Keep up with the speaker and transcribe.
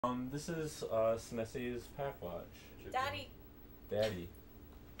This is Snesei's pack watch. Daddy.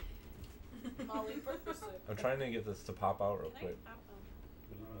 Molly purpose it. I'm trying to get this to pop out real quick.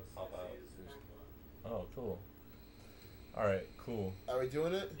 Pop out. Oh, cool. Alright, cool. Are we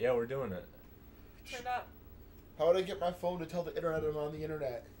doing it? Yeah, we're doing it. Turn up. How would I get my phone to tell the internet I'm on the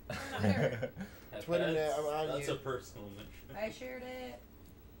internet? Twitter, I'm on That's you. a personal mission. I shared it.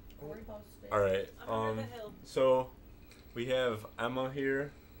 Or reposted it. Alright, I'm under the hill. so we have Emma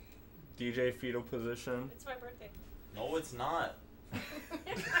here, DJ Fetal Position, It's my birthday. No, it's not.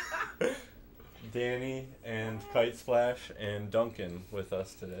 Dani, and Kite Splash, and Duncan with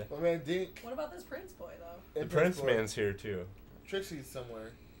us today. My man Dink. What about this Prince boy, though? The and Prince Boy. Man's here too. Trixie's somewhere.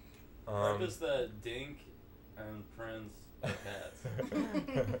 Purpose that Dink and Prince are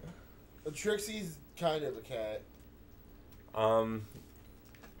cats. Trixie's kind of a cat.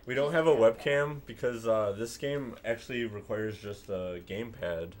 We don't have a webcam because this game actually requires just a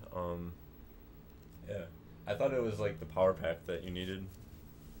gamepad. Yeah. I thought it was like the power pack that you needed.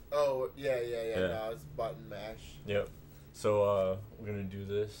 Oh, yeah. Yeah. No, it's button mash. Yep. So we're gonna do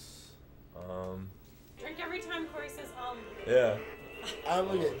this. Drink every time Corey says, Yeah. I'm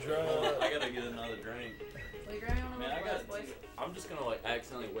gonna get drunk. I gotta get another drink. Well, you're grabbing one Man, of I those last got. boys. I'm just gonna like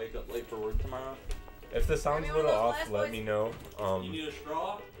accidentally wake up late for work tomorrow. If this sounds a Grab me little one of those off, last let boys. me know. You need a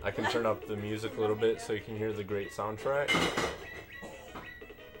straw? I can turn up the music a little bit so you can hear the great soundtrack.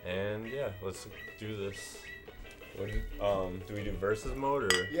 And yeah, let's do this. Do we do versus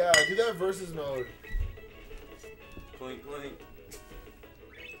mode or? Yeah, do that versus mode. Clink, clink.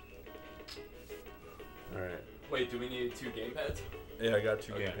 All right. Wait, do we need 2 gamepads? Yeah, I got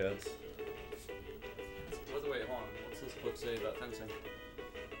 2 Okay. gamepads. Wait, hold on. What's this book say about fencing?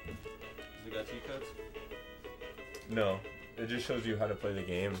 Does it got cheat codes? No, it just shows you how to play the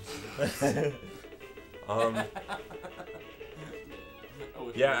game.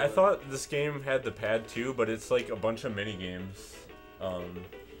 Yeah, I thought this game had the pad too, but it's like a bunch of mini games.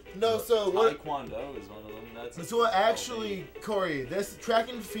 No, so what? Taekwondo is one of them. That's So actually, Corey, this Track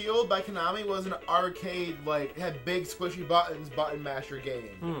and Field by Konami was an arcade, like, had big squishy buttons, button masher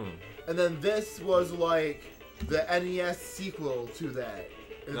game. And then this was like the NES sequel to that.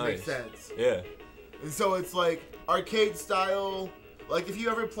 If it makes sense. Yeah. And so it's like arcade style. Like if you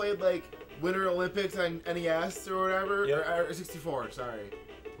ever played like Winter Olympics on NES or whatever, Yep. or 64, sorry.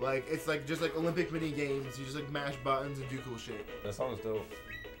 Like it's like just like Olympic mini games. You just like mash buttons and do cool shit. That sounds dope.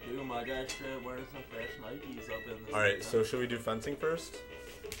 Dude, my guy's wearing some fresh Nikes up in this. Alright, so should we do fencing first?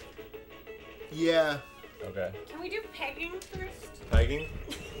 Yeah. Okay. Can we do pegging first? Pegging?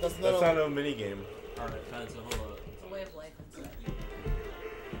 That's That's not a mini game. Alright, fence, hold up. It's a way of life inside.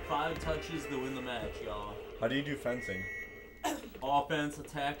 5 touches to win the match, y'all. How do you do fencing? Offense,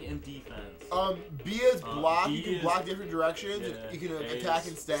 attack, and defense. B is block. B you can is- block different directions. Yeah, You can A attack is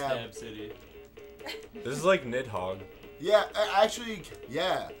and stab. Stab City. This is like Nidhogg. Yeah, actually,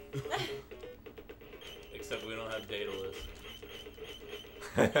 yeah. Except we don't have data list.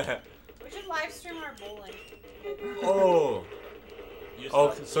 We should live stream our bowling. Oh! You just Oh,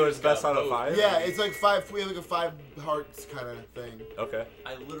 got- so you it's just best got out of both. 5? Yeah, it's like 5. We have like a 5 hearts kind of thing. Okay.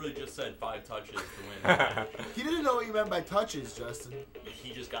 I literally just said 5 touches to win. He didn't know what you meant by touches, Justin.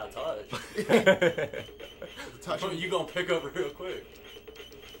 He just got touched. Touch. You gonna pick up real quick.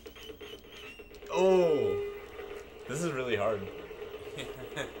 Oh! This is really hard.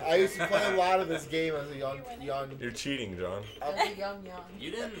 I used to play a lot of this game as a young. You're cheating, John. As a young.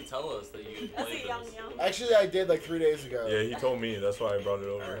 You didn't tell us that you As played a young. this. Actually, I did like 3 days ago. Yeah, he told me. That's why I brought it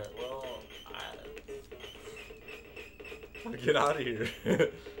over. Alright, well, Get out of here.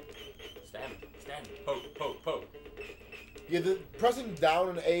 stand, poke. Yeah, the pressing down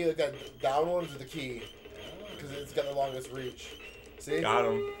and A, like that down one is the key. Because it's got the longest reach. See? Got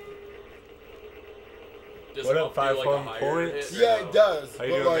him. Does What it up, feel 5 like fun a higher points? hit or Yeah, no? it does. How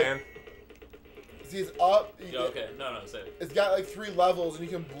you but doing, like, man? See, it's up. Yeah, okay, no, say it. It's got like 3 levels, and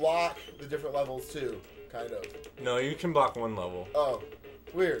you can block the different levels too. Kind of. No, you can block one level. Oh.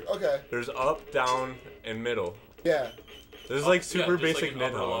 Weird. Okay. There's up, down, and middle. Yeah. This is like super yeah, just basic like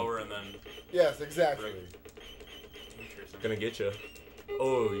an upper, Nidhogg. lower, and then Yes, exactly. regular. Interesting. Gonna get you.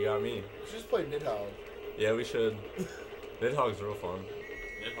 Oh, you got me. We should just play Nidhogg. Yeah, we should. Nidhogg's real fun.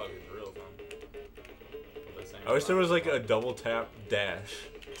 Nidhogg is real fun. At the same I wish there time, was like a double tap dash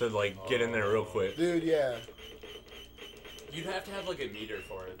to like get in there real quick. Dude, yeah. You'd have to have like a meter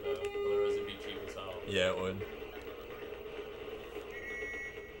for it though, otherwise it'd be cheap as hell. Yeah, it would.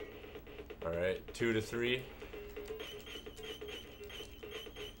 Alright, 2 to 3.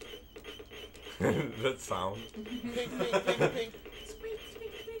 That sound. Pink.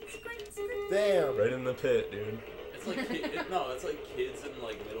 Damn. Right in the pit, dude. It's It's like it's like kids in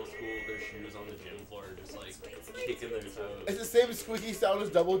like middle school with their shoes on the gym floor, just like kicking their toes. It's the same squeaky sound as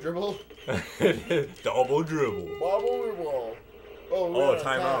double dribble. Double dribble. Bobble dribble. Oh, Oh,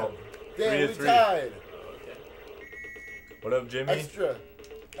 timeout. Damn, we 3-3. tied. Oh, okay. What up, Jimmy? Extra.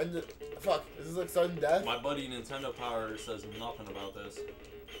 And fuck, is this like sudden death? My buddy Nintendo Power says nothing about this.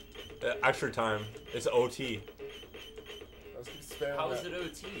 Extra time. It's OT. Let's keep spamming How that. is it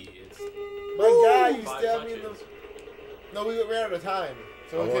OT? It's My guy, you 5 stabbed me in the. touches. No, we ran out of time.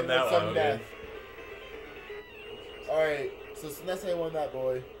 So I we won couldn't that have sudden one, death. Alright, so Snesei won that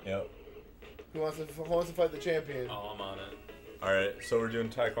boy. Yep. Who wants to fight the champion? Oh, I'm on it. Alright, so we're doing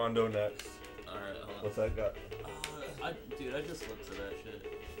Taekwondo next. Alright, hold on. What's that got? Dude, I just looked at that shit.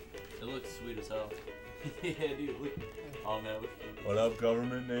 It looks sweet as hell. Yeah, dude. Look. Oh man, look. What up,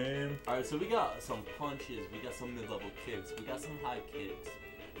 government name? Alright, so we got some punches, we got some mid-level kicks, we got some high kicks,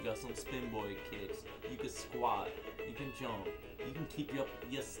 we got some spin boy kicks. You can squat, you can jump, you can keep your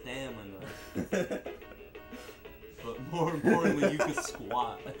stamina. But more importantly, you can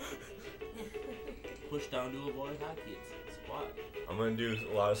squat. Push down to avoid high kicks. Squat. I'm gonna do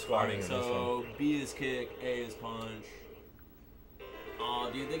a lot of squatting in this one. So B is kick, A is punch. Aw,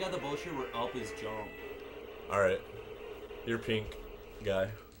 dude, they got the bullshit where up is jump. Alright. You're pink guy.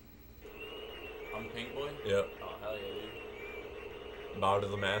 I'm pink boy? Yep. Oh, hell yeah, dude. Bow to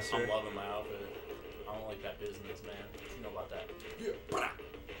the master. I'm loving my outfit. I don't like that business, man. You know about that. Yeah.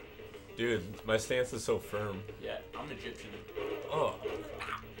 Dude, my stance is so firm. Yeah, I'm Egyptian. Oh.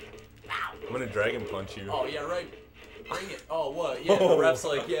 I'm gonna dragon punch you. Oh, yeah, right. Bring it. Oh, what? Yeah, the ref's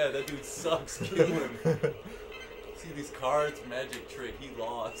like, yeah, that dude sucks. Kill him. See these cards? Magic trick. He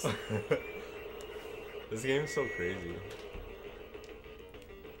lost. This game's so crazy.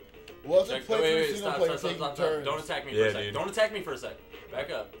 Well, Check, play wait, through single stop, player stop, taking stop. turns. Don't attack me for Yeah, a sec. dude. Don't attack me for a sec.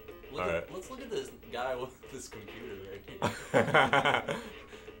 Back up. Alright. Let's look at this guy with this computer right here.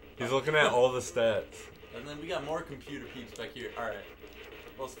 He's looking at all the stats. And then we got more computer peeps back here. Alright.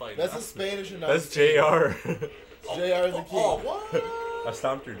 Let's fight That's now. a Spanish and That's JR. JR is the king. Oh, what? I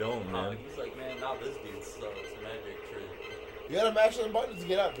stomped your dome, Oh, man. he's like, man, now this dude sucks. Magic trick. You gotta mash them buttons to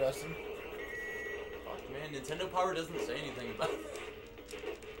get up, Justin. Fuck, man. Nintendo Power doesn't say anything about it.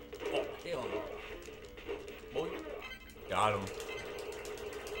 Oh, hell no. Boy. Got him.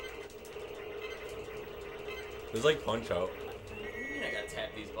 There's like punch out. What do you mean I gotta tap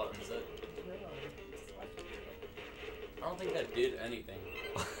these buttons? I don't think that did anything.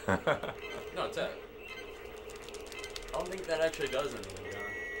 No, tap. I don't think that actually does anything,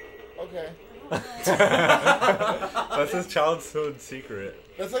 John. Okay. That's his childhood secret.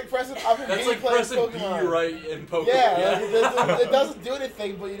 That's like pressing up and That's B like playing pressing Pokemon. B right in Pokemon. Yeah, like, it doesn't do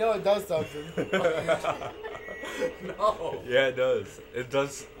anything, but you know it does something. No. Yeah, it does. It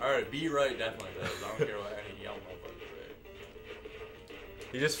does. Alright, B right definitely does. I don't care what any yellow motherfuckers say.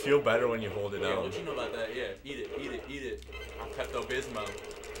 You just feel better when you hold it Yeah, down. what you know about that? Yeah, eat it, eat it, eat it. I'm Pepto-Bismol.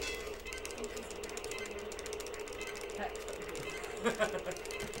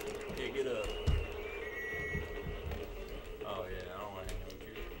 Yeah, get up. Oh yeah, I don't want to hang out with you.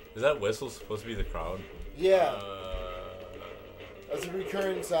 Is that whistle supposed to be the crowd? Yeah, that's a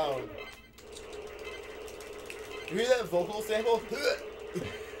recurring sound. You hear that vocal sample?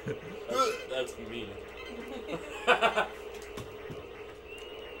 That's me. Alright.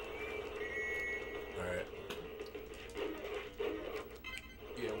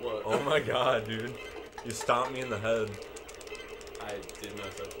 Yeah, what? Oh my god, dude. You stomped me in the head. I did no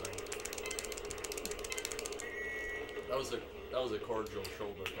such thing. That was a cordial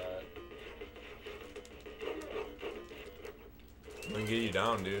shoulder pat. I'm gonna get you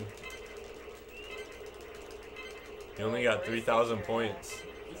down, dude. You only got 3,000 points.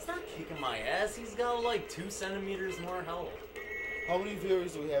 He's not kicking my ass. He's got like 2 centimeters more health. How many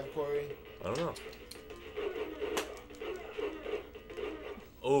viewers do we have, Corey? I don't know.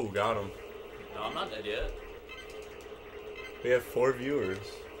 Oh, got him. No, I'm not dead yet. We have 4 viewers.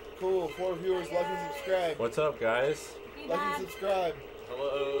 Cool, 4 viewers, like and subscribe. What's up, guys? Like and subscribe.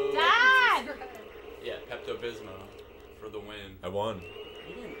 Hello. Dad! Yeah, Pepto-Bismol for the win. I won.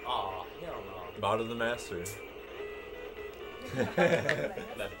 You didn't. Aw, hell no. Bow to the master.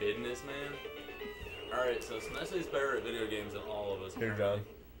 That business, man. Alright, so Snesei's better at video games than all of us. Here, apparently.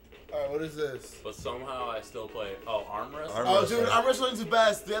 John. Alright, what is this? But somehow I still play. Oh, arm wrestle? Arm Oh, wrestling. dude, arm wrestling's the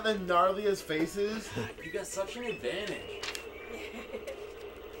best. They have the gnarliest faces. You got such an advantage.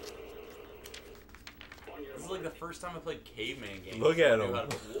 This is like the first time I played caveman games. Look at them.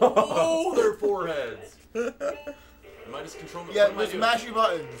 Whoa, their foreheads. Am I just controlling? Yeah, what am I just doing? mash your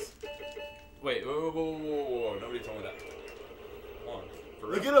buttons. Wait, whoa. Nobody told me that. Hold on. For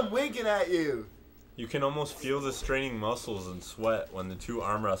Look real? at him winking at you. You can almost feel the straining muscles and sweat when the two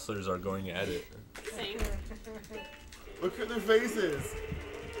arm wrestlers are going at it. Same. Look at their faces.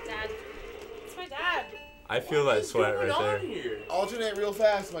 Dad. It's my dad. I feel that sweat right there. Here? Alternate real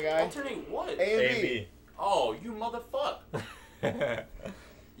fast, my guy. Alternate what? A and A and B. B. Oh, you motherfucker.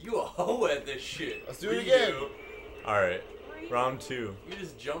 You a hoe at this shit. Let's do it again. Alright, round 2. You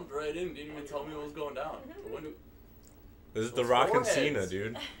just jumped right in, didn't even tell me what was going down. When do- This is the Those Rock and foreheads. Cena,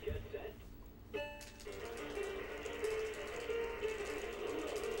 dude.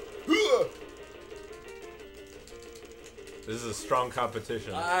 This is a strong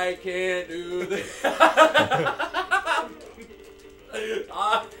competition. I can't do this.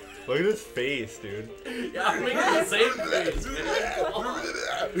 Look at his face, dude. Yeah, I'm making the same face, man.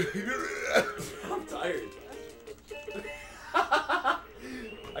 I'm tired.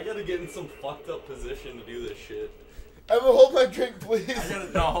 I gotta get in some fucked up position to do this shit. Emma, hold my drink, please. I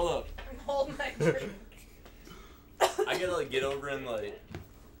gotta, no, hold up. Hold my drink. I gotta like get over and like.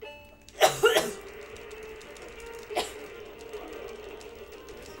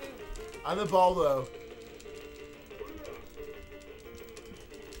 I'm the ball, though.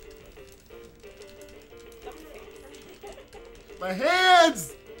 My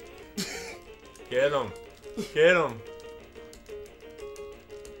hands! Get him. Get him.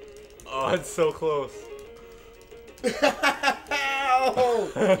 Oh, it's so close. Ow!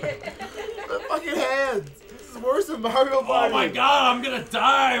 My fucking hands! This is worse than Mario Party. Oh my god, I'm gonna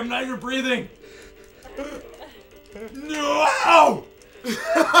die! I'm not even breathing! No!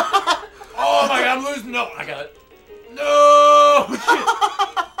 Oh my god, I'm losing! No, I got it. No!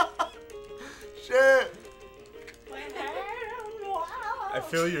 Shit! I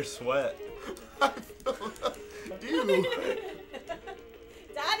feel your sweat. Ew.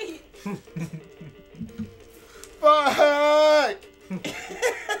 Daddy. Fuck! I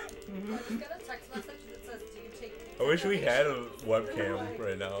just got a text message that says, "Do you take?" I wish we had a webcam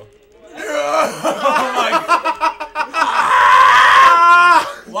right now. Oh my god!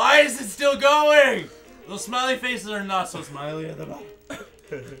 Why is it still going? Those smiley faces are not so smiley at the bottom.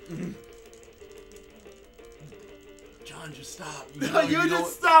 John, just stop. No, you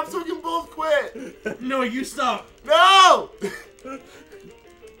just stop so we can both quit! No, you stop. No! You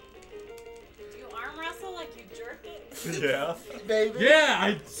arm wrestle like you jerk it Yeah. Baby? Yeah,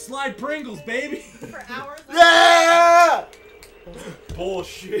 I slide Pringles, baby. for hours. Yeah!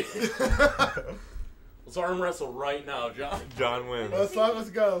 Bullshit. Let's arm wrestle right now, John. John wins. Let's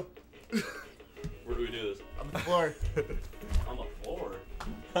go. Where do we do this? On the floor. On the floor.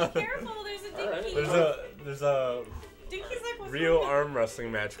 Careful, there's a dinky. Alright. There's a Dinky's like, what's real going on? arm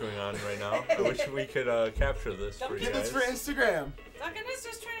wrestling match going on right now. I wish we could capture this for you Get this guys. for Instagram. Duncan is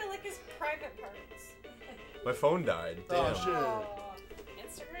just trying to lick his private parts. My phone died. Oh, Damn. shit. Oh,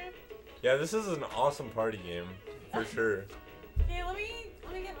 Instagram? Yeah, this is an awesome party game for sure. Okay, let me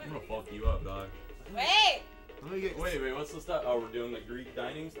get I'm my. gonna fuck you up, dog. Wait! Let me get. Wait, what's the stuff? Oh, we're doing the Greek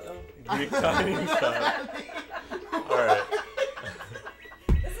dining stuff? Greek dining style. All right.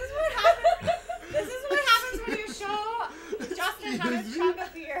 This is what happens. This is what happens when you show Justin how to chug a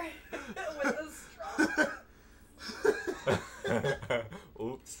beer with a straw.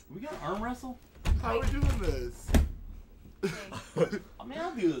 Oops. We got arm wrestle? How are we doing this? I mean,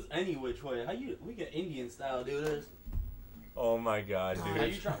 I'll do this any which way. We get Indian style do this. Oh my god, How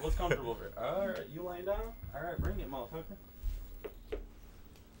you dude. trying? What's comfortable for? Alright, you laying down? Alright, bring it, motherfucker.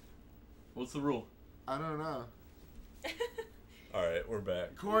 What's the rule? I don't know. All right, we're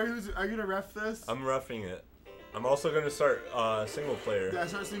back. Corey, are you gonna ref this? I'm roughing it. I'm also gonna start single player. Yeah,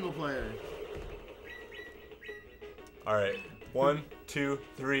 start single player. All right, 1, 2,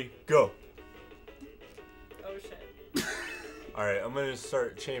 3, go. Oh shit. All right, I'm gonna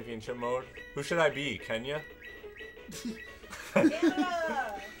start championship mode. Who should I be? Kenya?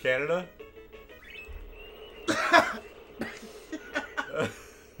 Canada. Canada?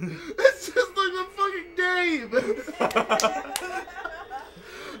 It's just like the fucking name.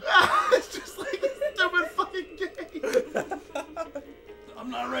 It's just like a stupid fucking game. I'm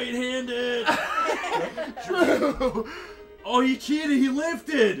not right-handed. True. Oh, he cheated. He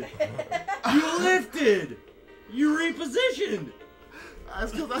lifted. You lifted. You repositioned.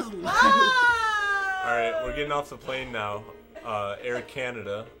 That's because that's live. Ah! All right, we're getting off the plane now. Air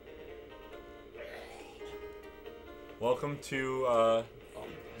Canada. Welcome to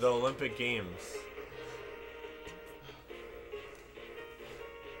the Olympic Games.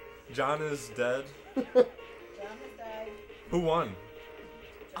 John is dead. John has died. Who won?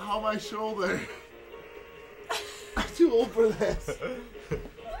 Ow, my shoulder. I'm too old for this.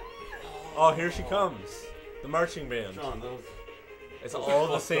 Oh, here she comes. The marching band. John, that was It's all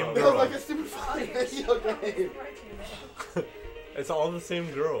the same That girl. was like a stupid fucking video game. It's all the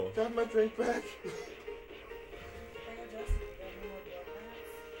same girl. Can I have my drink back?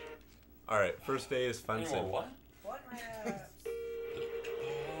 Alright, first day is fencing. What?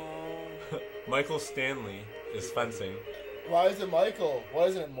 Michael Stanley is fencing. Why is it Michael? Why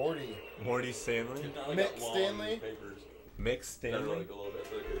isn't it Morty? Morty Stanley. Mick Stanley? Mick Stanley? Like a little bit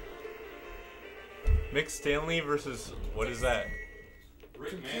thicker. Mick Stanley versus, what is that?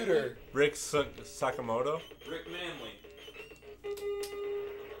 Rick Computer. Manley. Rick Sakamoto? Rick Manley.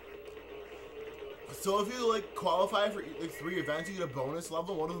 So if you like qualify for like 3 events, you get a bonus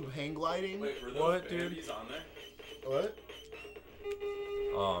level. One of them hang gliding. Wait, were those What, dude? babies on there? What?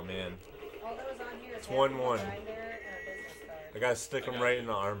 Oh man. All that was on here is It's 1-1. a grinder and a business card. I gotta stick him right in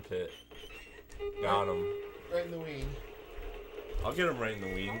the armpit. Got him. Right in the ween. I'll get him right in the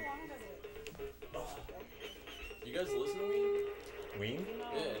How ween. long does it? You guys listen to me? Ween?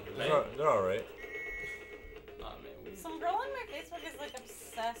 Yeah. They're alright. Nah, man. Some girl on my Facebook is like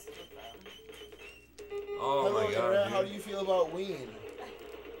obsessed with them. Oh Hello, my Internet. god, How dude. do you feel about ween?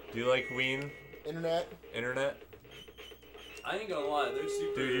 Do you like Ween? Internet? Internet? I ain't gonna lie, they're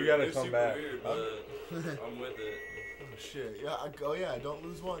super. Dude, you gotta they're come super back. Weird, but I'm with it. Oh shit. Yeah. Oh yeah. Don't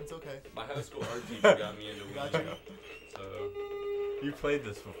lose one. It's okay. My high school art teacher got me into Got weed. you. So You played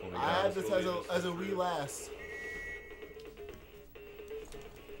this before. I had this as a wee lass.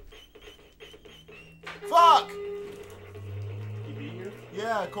 Fuck! You beat you?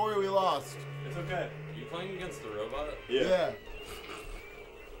 Yeah, Corey, we lost. It's okay. you playing against the robot? Yeah.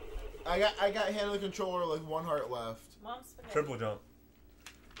 I got handed the controller with like 1 heart left. Mom's spaghetti. Triple jump.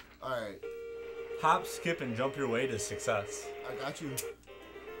 Alright. Hop, skip, and jump your way to success. I got you.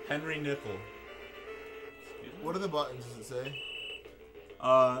 Henry Nickel. What are the buttons, does it say?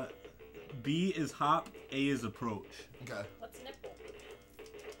 B is hop, A is approach. Okay. What's nipple?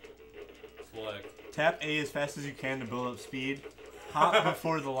 Select. Tap A as fast as you can to build up speed. Hop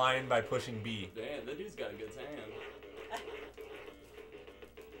before the line by pushing B. Damn, that dude's got a good tan.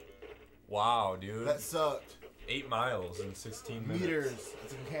 Wow, dude. That sucked. 8 miles in 16 minutes. Meters.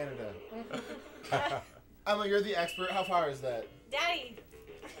 It's in Canada. Emma, you're the expert. How far is that? Daddy!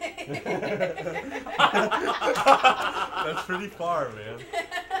 That's pretty far, man.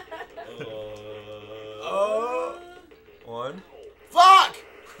 Oh. 1. Fuck!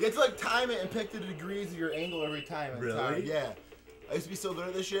 You have to like time it and pick the degrees of your angle every time. It's Really? hard. Yeah. I used to be so good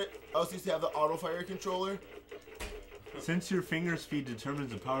at this shit. I also used to have the auto fire controller. Since your finger speed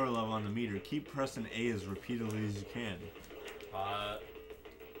determines the power level on the meter, keep pressing A as repeatedly as you can. That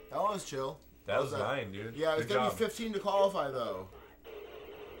one was chill. That was that? 9, dude. Yeah, it's Good gonna job. be 15 to qualify though.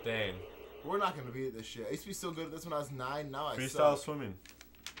 Dang. We're not gonna beat this shit. I used to be so good at this when I was 9. Now I Freestyle suck. swimming.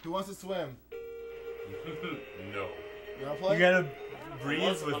 Who wants to swim? No. You wanna play? You gotta breathe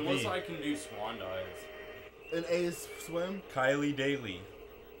Unless, with unless B. I can do swan dives. An A is swim. Kylie Daly.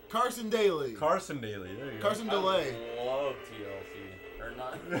 Carson Daly. Carson Daly. There you go. Carson Delay. I love TLC. Or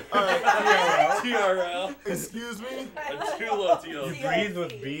not. Alright. TRL. Excuse me. I do love You TLC. breathe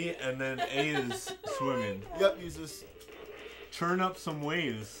with B, and then A is swimming. Yep, use this. Turn up some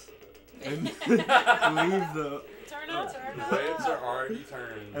waves. And leave the Turn up, turn The up. waves are already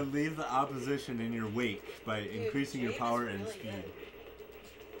turned. and leave the opposition in your wake by increasing your Jade power is and really speed. good.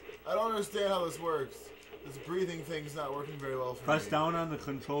 I don't understand how this works. This breathing thing's not working very well for Press me. down on the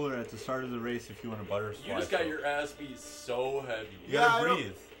controller at the start of the race if you want to butter You just got your ass beat so heavy. You Yeah, I gotta don't-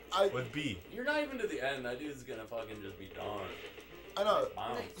 breathe with B. You're not even to the end. That dude's gonna fucking just be done. I know.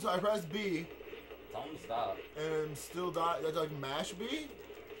 Bounce. So I press B Tell him to stop. and still die. That's like mash B.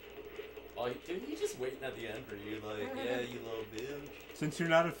 Oh, dude, he's just waiting at the end for you. Like, yeah, you little bitch. Since you're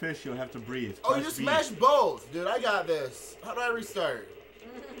not a fish, you'll have to breathe. Oh, you Press just B. smashed both, dude. I got this. How do I restart?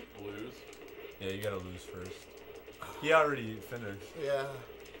 Lose. Yeah, you gotta lose first. He already finished. Yeah.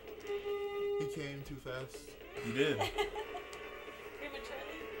 He came too fast. You did.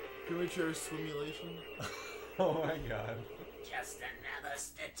 Prematurely? Premature simulation. Oh my god. Just another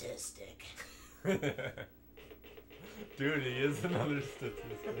statistic. Dude, he is another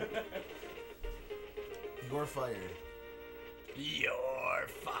statistic. You're fired. You're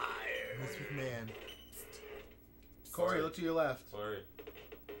fired. Miss McMahon. Corey, look to your left. Sorry.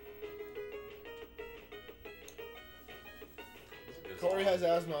 Corey has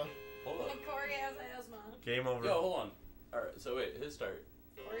asthma. Hold up. Corey has asthma. Game over. Yo, hold on. Alright, so wait, his start.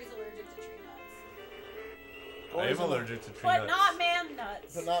 Corey's allergic to tree nuts. I am Corey's allergic to tree But nuts. not man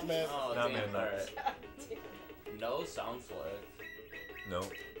nuts. But not man. Oh, Not damn. man nuts. Alright. No sound select. No.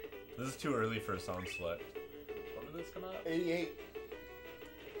 This is too early for a sound select. When did this come out? 88.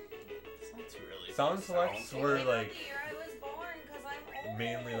 It's not too early. Sound selects select. were Wait, like. the year I was born, because I'm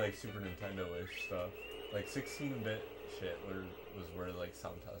mainly like Super Nintendo-ish stuff. Like 16-bit shit was where like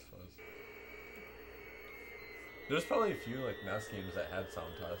Sound Test was. There's probably a few like NES games that had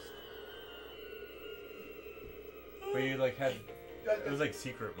Sound Test. But you like had, it was like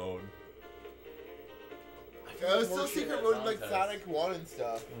secret mode. It was still secret mode in like Sonic 1 and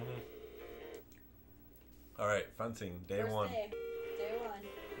stuff. Alright, fencing, day First one. Day 1.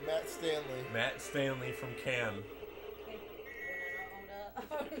 Matt Stanley. Matt Stanley from Cannes. Okay.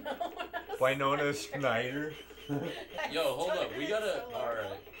 Oh no. Winona Schneider. Yo, hold up. We gotta.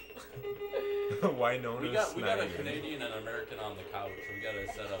 Alright. Winona We got Schneider. a Canadian and American on the couch. We gotta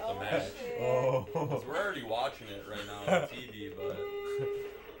set up the match. Shit. Oh. 'Cause we're already watching it right now on TV, but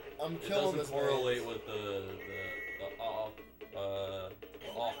I'm it killing doesn't this correlate man. with the off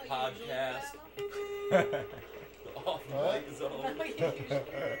podcast, the off mic zone.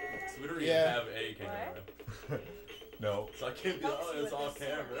 So we don't even have a camera, No. so I can't be. Oh, it's off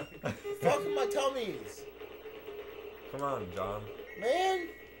camera. Fuck my tummies. Come on, John. Man.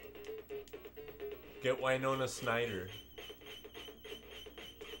 Get Winona Schneider.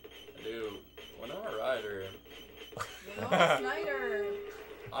 Dude, Winona Ryder. Snyder.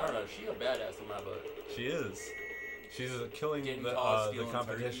 I don't know. She a badass in my book. She is. She's killing Getting the caught stealing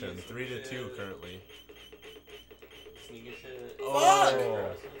competition. turkeys and 3-2 shit. currently. Sneaking shit. Fuck!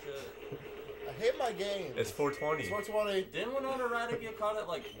 Oh. I hate my game. It's 420. It's 420. Didn't Winona Ryder get caught at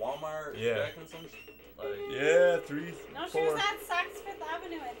like Walmart Yeah. back in some like? Yeah, 3, No, she 4. was at Saks Fifth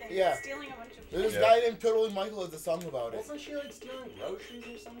Avenue, I think. Yeah. Stealing a bunch of There's this Yeah. guy named Totally Michael has a song about it. Wasn't she like stealing groceries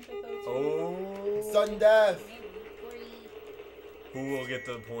or some shit though? Too? Oh. Sudden death. Maybe. Who will get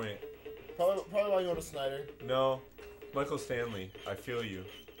the point? Probably Winona Snyder. No. Michael Stanley. I feel you.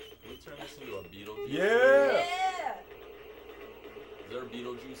 Can we turn this into a Beetlejuice? Yeah. Yeah. Is there a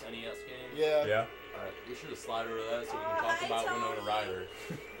Beetlejuice NES game? Yeah. Yeah. Alright, we should have slide over that so we Oh, can talk hi, about Tony. Winona Ryder.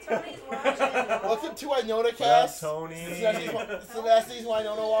 Tony's watching. Welcome to Winona What up, Cast. Tony? Senesei's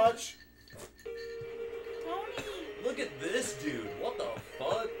Winona Watch. Tony. Look at this dude. What the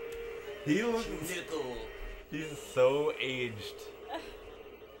fuck? He looks. Nickel. He's so aged.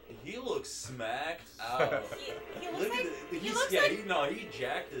 He looks smacked out. He looks Look like at it. he He's, looks yeah, like he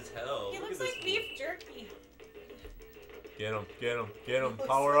jacked as hell. he Look looks at this like beef jerky. Get him. Get him. Get him.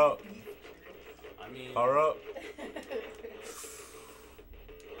 Power up. I mean, Power up.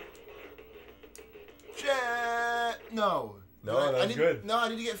 No. No, I that's need, good. No, I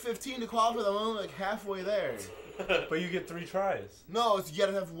need to get 15 to qualify. I'm only like halfway there. But you get 3 tries. No, it's, you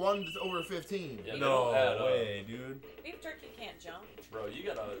gotta have one that's over 15. Yeah, they No don't add up. way, dude. Beef jerky can't jump. Bro, you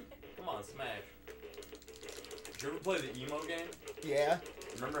gotta come on, smash. Did you ever play the emo game? Yeah.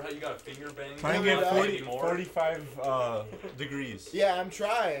 Remember how you got a finger bang? Try and Yeah, get but 40, more? 45 degrees. Yeah, I'm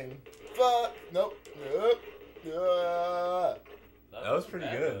trying. Fuck. Nope. Nope. That was pretty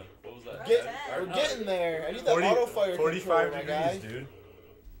good. What was that? Get, Or we're no, getting there. I need that 40, auto fire 45 control, my guy. degrees, dude.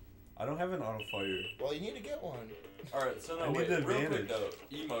 I don't have an auto fire. Well, you need to get one. Alright, so I no, need wait, the real advantage. quick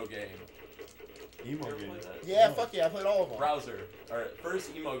though, emo game. Emo You ever game. play that? Yeah, No. fuck yeah, I played all of them. Browser. Alright,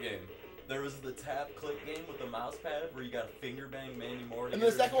 first emo game. There was the tap click game with the mouse pad where you got to finger bang Mandy Moore. to And get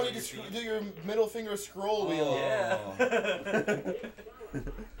the her second to one, you join just your team. do your middle finger scroll wheel. Yeah.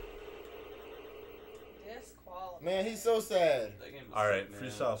 Disqualified. Man, he's so sad. That game was Alright, sick,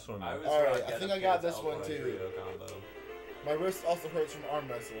 man. freestyle swimming. I was Alright, rock I at think a I got kid's this one, alpha too. Hydrio combo. My wrist also hurts from arm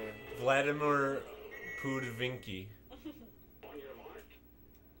wrestling. Vladimir Pudvinki.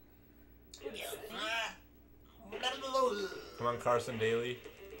 Come on, Carson Daly.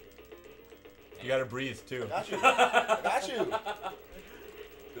 You gotta breathe too. Got you. Got you.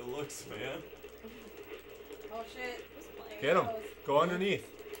 Good looks, man. Oh shit. Who's playing? Get him. those? Go underneath.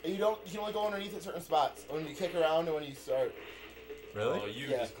 You can only go underneath at certain spots. When you kick around and when you start. Really? Oh, you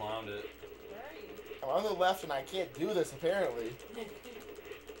Yeah. just clowned it. Where are you? I'm on the left and I can't do this apparently.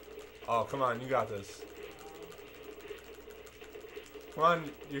 Oh, come on, you got this. Come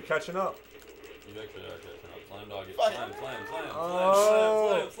on, you're catching up. You actually are catching up. Slam doggy. Fuck. Slam.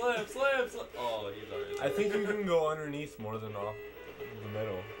 Oh. Slam. Oh, he's already there. I think you can go underneath more than off the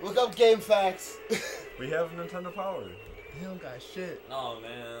middle. Look up game facts. We have Nintendo Power. They don't got shit. Oh,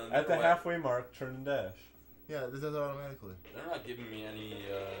 man. At the They're halfway mark, turn and dash. Yeah, this does it automatically. They're not giving me any,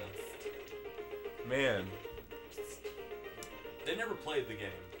 Man, They never played the game.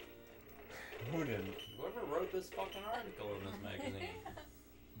 who didn't? Whoever wrote this fucking article in this magazine.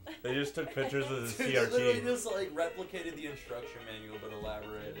 They just took pictures of the They literally CRT. just like replicated the instruction manual but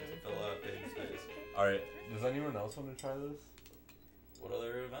elaborated to fill out page space. Alright, does anyone else want to try this? What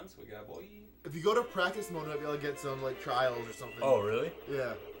other events we got, boy? If you go to practice mode, you might be able to get some like trials or something. Oh, really?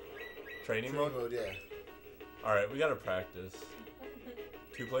 Yeah. Training Training mode? mode, yeah. Alright, we gotta practice.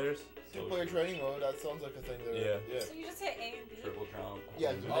 2 players? 2-player training mode. That sounds like a thing. Yeah. So you just hit A and B? Triple jump.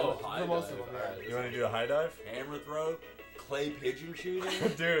 Yeah, for most of them. Yeah. You want to do a high dive? Hammer throw. Clay pigeon shooting.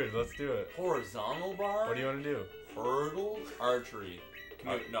 Dude, let's do it. Horizontal bar. What do you want to do? Hurdle. Archery.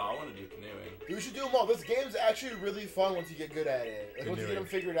 No, I want to do canoeing. You should do them all. This game's actually really fun once you get good at it. Like, once you get them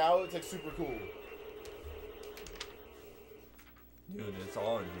figured out, it's like super cool. Dude, it's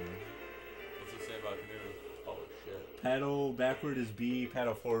all in here. What's it say about canoeing? Oh shit. Paddle backward is B,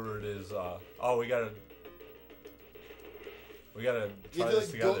 paddle forward is oh, we gotta try this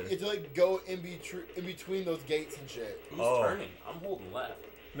together. You have to like go in between those gates and shit. Who's turning? I'm holding left.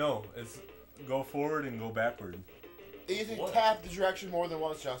 No, it's go forward and go backward. You have to tap the direction more than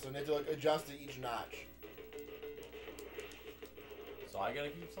once, Justin. You have to like adjust to each notch. So I gotta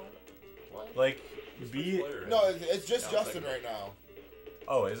keep something? What? Like B. No, it's just Justin right now.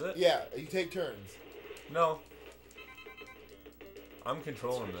 Oh, is it? Yeah, you take turns. No. I'm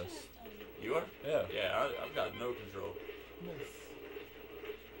controlling this. You are? Yeah. Yeah, I've got no control.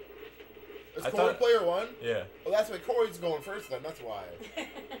 Is Corey player 1? Yeah. Well, that's why Corey's going first then. That's why.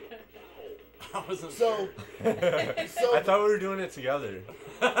 I wasn't so. I thought we were doing it together.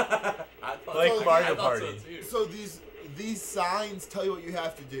 I thought like Mario Party. So these signs tell you what you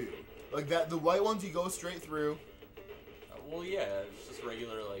have to do. Like that, the white ones you go straight through. Well, yeah, it's just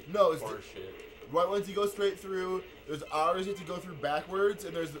regular like horse shit. White ones you go straight through. There's R's you have to go through backwards,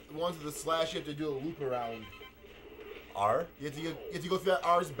 and there's the ones with the slash you have to do a loop around. R? You have to go through that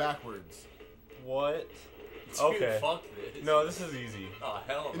R's backwards. What? Dude, okay. Fuck this. No, this is easy. Oh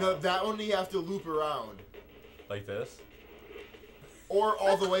hell no. You know that one you have to loop around. Like this? Or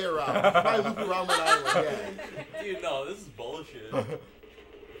all the way around. Probably loop around that island. Yeah. Dude, no, this is bullshit.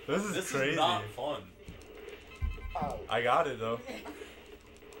 This is crazy. This is not fun. Ow. I got it though.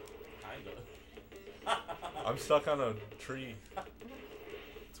 Kinda. I'm stuck on a tree.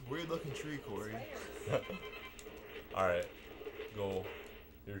 It's a weird looking tree, Corey. Alright. Go.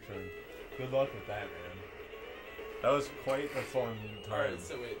 Your turn. Good luck with that, man. That was quite a fun time. Alright,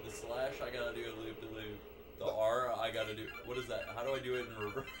 so wait, the slash I gotta do a loop-de-loop. The R I gotta do. What is that? How do I do it in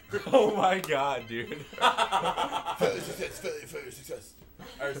reverse? Oh my god, dude. Failure, success.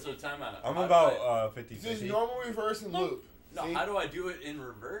 Alright, so time out. I'm about 50-50. This is normal, reverse, and loop. No, See? how do I do it in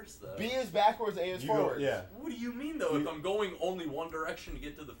reverse though? B is backwards, A is forward. Yeah. What do you mean though? If I'm going only one direction to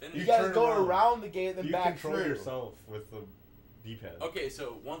get to the finish? You gotta turn go around. around the gate and then back control through. yourself with the D-pad. Okay,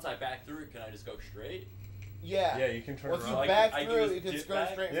 so once I back through, can I just go straight? Yeah. Yeah, you can turn Once around. you Like, back I can through, just you can dip go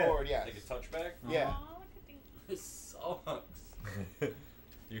back? straight Yeah. forward. Yes. Like a touchback? Yeah. Aw, look at these. This sucks.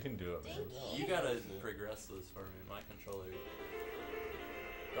 You can do it, man. You gotta progress this for me. My controller.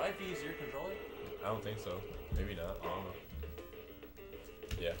 Do I have to use your controller? I don't think so. Maybe not. I don't know.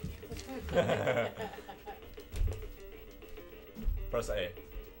 Yeah. Press A.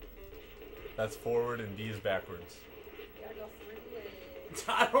 That's forward and B is backwards. You gotta go 3 ways.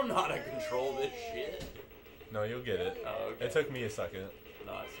 I don't know how to control this shit. No, you'll get it. Oh, okay. It took me a second.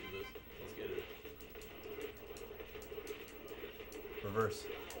 No, I see this. Let's get it. Reverse.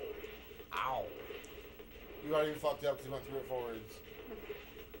 Ow. You already fucked up because you went through it forwards.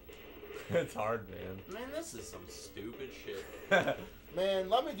 It's hard, man. Man, this is some stupid shit. Man,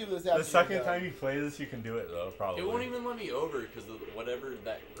 let me do this after The second you're done. time you play this, you can do it though, probably. It won't even let me over because of whatever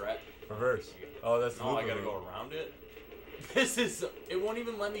that crap. Reverse. Oh, that's Oh, I gotta loop-a-loop. go around it. This is. It won't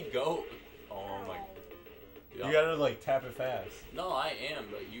even let me go. Oh my. Dude, You gotta like tap it fast. No, I am,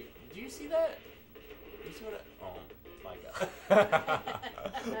 but you. Do you see that? You see what I? Oh my god.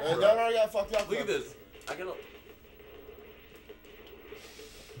 And that already got fucked up. Look at this. I gotta.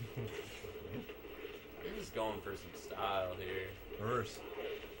 You're just going for some style here. Reverse.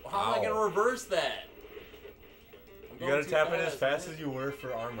 How am I gonna reverse that? I'm You going gotta too tap it as fast man. as you were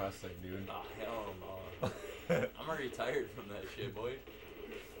for arm wrestling, dude. Oh hell no. I'm already tired from that shit, boy.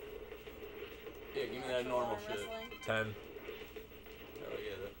 Yeah, give me that normal shit. 10. Hell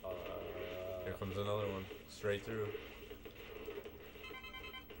yeah. Here comes another one. Straight through.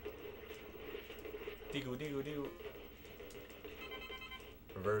 Diggle, diggle, diggle.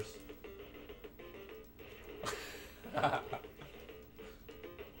 Reverse.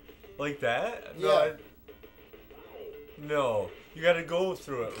 Like that? No, Yeah. no. You gotta go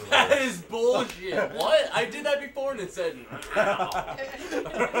through it. That Reverse. is bullshit. What? I did that before and it said.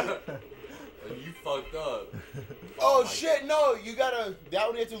 You fucked up. Oh my shit! No, you gotta. That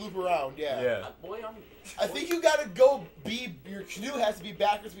one you have to loop around. Yeah. Yeah. Boy, I'm. I think you gotta go. Your canoe has to be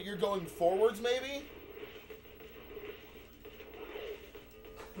backwards, but you're going forwards, maybe.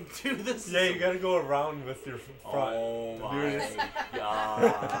 Dude, this is. Yeah, you gotta go around with your front. Oh Dude, my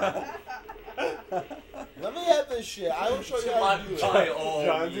god. Let me have this shit. I will show you how to do it. By all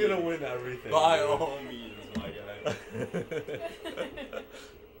John's means. gonna win everything. By dude. all means, my guy.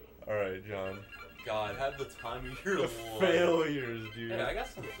 Alright, John. God, have the time of your The life. failures, dude. Hey, I got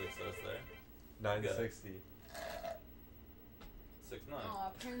some success there. 960. 6'9". Aw,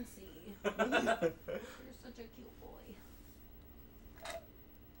 Princey. You're such a cute boy.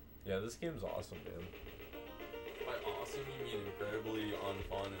 Yeah, this game's awesome, man. By awesome, you mean incredibly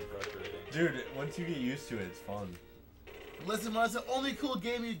unfun and frustrating. Dude, once you get used to it, it's fun. Listen, when it's the only cool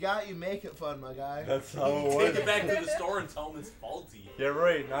game you got, you make it fun, my guy. That's how it Take works. it back to the store and tell them it's faulty. Yeah,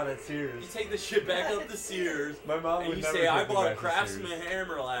 right, not at Sears. You take the shit back up to Sears, My mom and would you never say, I take me bought a back to Craftsman Sears.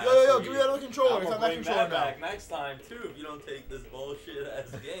 hammer last Yo, week. give me that other controller. I'm It's gonna not that bring controller that now. back next time, too, if you don't take this bullshit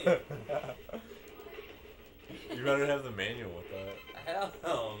ass game. You better have the manual with that.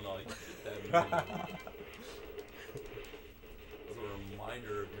 Hell no, you should have that manual. As a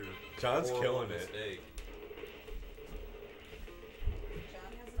reminder of your John's horrible killing it. mistake.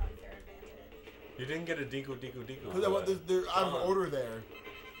 John has an unfair advantage. You didn't get a Dinko Dinko Dinko. Because they're out of John. order there.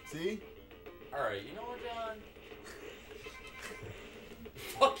 See? Alright, you know what, John?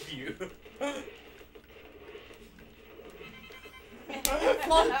 Fuck you.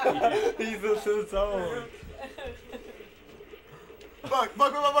 He's a citizen. Fuck.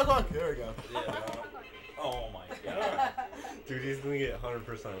 There we go. Yeah. Oh my god. Dude, he's gonna get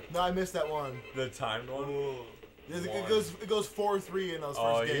 100%. No, I missed that one. The timed one? It goes 4-3 in those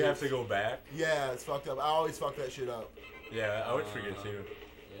Oh, first games. you have to go back? Yeah, it's fucked up. I always fuck that shit up. Yeah, I would forget too.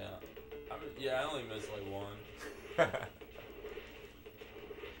 Yeah, I only missed like one.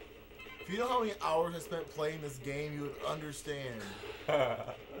 If you know how many hours I spent playing this game, you would understand.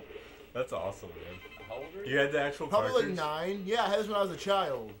 That's awesome, man. How old are You had the actual Probably cartridge? like 9. Yeah, I had this when I was a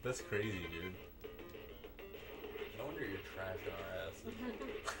child. That's crazy, dude. No wonder you're trash on our asses.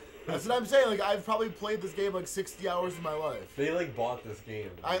 That's what I'm saying. Like, I've probably played this game like 60 hours in my life. They like bought this game.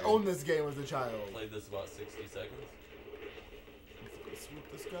 I dude. owned this game as a child. Played this about 60 seconds.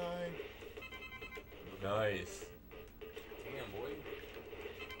 Swoop this guy. Nice. Damn, boy.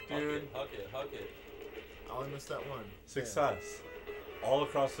 Dude. Huck it. I only missed that one. Success. All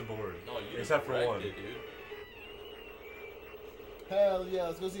across the board. No, you Except for wrecked one. it, dude. Hell yeah,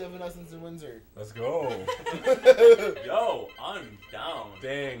 let's go see Evanescence in Windsor. Let's go. Yo, I'm down.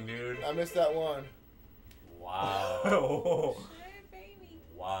 Dang, dude. I missed that one. Wow. Oh. Shit, baby.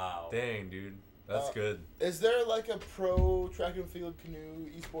 Wow. Dang, dude. That's good. Is there like a pro track and field canoe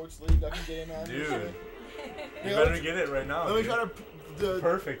esports league I can get in on? Dude. You Yeah, better let's- get it right now. Let me dude. try to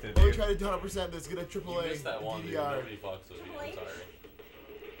Perfect it, Let me dude. try to do 100% this. Get a You AAA missed that one, dude. DDR. Nobody fucks with you. I'm sorry.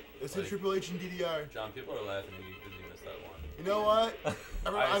 Let's Like- hit Triple H and DDR. John, people are laughing at you because you missed that one. You know what?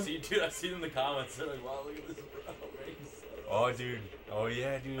 I see it in the comments. They're like, wow, look at this bro. Oh, dude. Oh,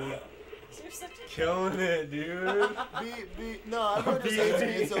 yeah, dude. You're such a Killing it, dude. No, I'm going to say to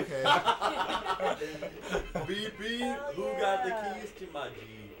me, it's okay. Beep, beep. Hell Who got the yeah. keys to my G?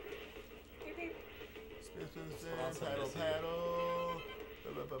 beep, beep. Awesome, Paddle, missing. paddle.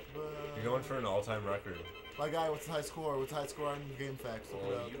 You're going for an all-time record. My guy, what's the high score? What's the high score on Game Facts? Look it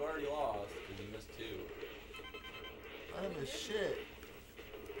Well, up. you already lost because you missed 2. I don't miss shit.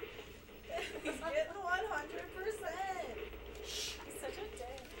 He's getting 100%. He's such a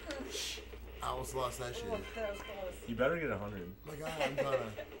dick. I almost lost that shit. Oh, that was close. You better get 100. My God, I'm gonna.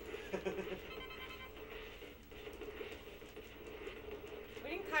 We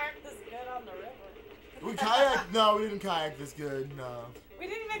didn't kayak this good on the river. We kayak? No, we didn't kayak this good. No. We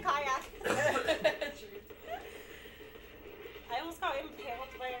didn't even kayak. I almost got impaled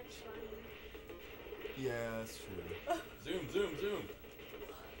by a tree. Yeah, that's true. Zoom.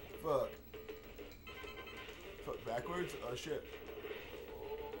 Fuck. Fuck backwards? Oh shit.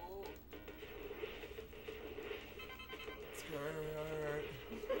 Skirt.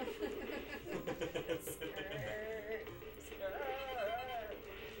 Skirt.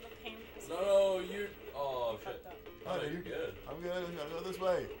 The painful No, you. Oh, shit. fucked up. Oh, No, you're you're good. I'm good. We gotta go this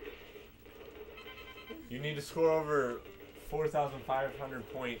way. You need to score over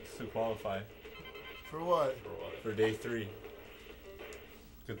 4,500 points to qualify For what? For what? for day 3.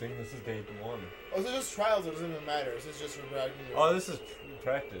 Good thing this is day 1. Oh, is it just trials? It doesn't even matter. This is just for bragging. Oh, this is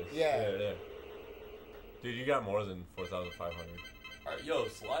practice. Yeah. Yeah. Dude, you got more than 4,500. Alright, yo,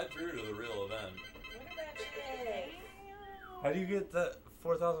 slide through to the real event. Look at that shit. How do you get that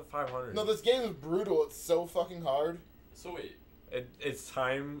 4,500? No, this game is brutal. It's so fucking hard. So wait, It's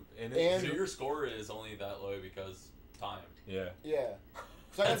time and And- so your score is only that low because time. yeah. Yeah.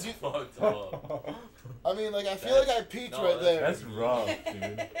 So I, That's guess fucked up. I mean, like, I feel like I peaked No, right there. That's rough,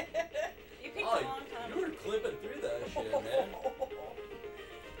 dude. You picked Oh, a long time. you were clipping through that shit, man.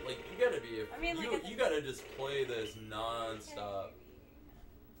 Like, you gotta be. I mean, like, you gotta just play this non-stop.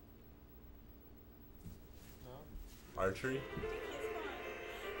 No. Archery?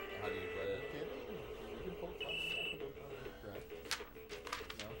 How do you play it?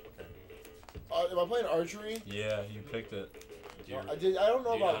 Am I playing archery? Yeah, you picked it. Do you, I don't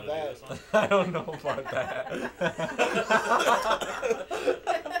know do you about how to do that. this one? I don't know about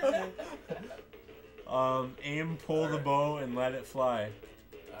that. Aim, pull the bow, and let it fly.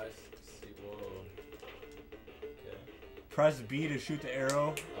 I see. Whoa. Okay. Press B to shoot the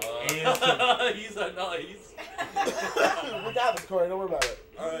arrow. He's a nice. We got this, Corey. Don't worry about it.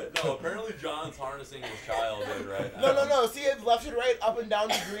 Alright, no, apparently John's harnessing his childhood right now. No. See, it's left and right, up and down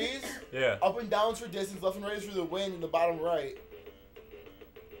degrees. Yeah. Up and down's for distance, left and right is for the wind, and the bottom right.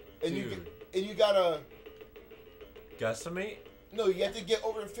 And Dude. you gotta. Guesstimate? No, you have to get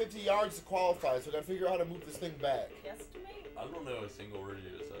over 50 yards to qualify. So I gotta figure out how to move this thing back. Guesstimate? I don't know a single word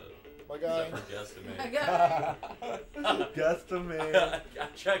you just said. My guy. Except for guesstimate. I got Guesstimate. I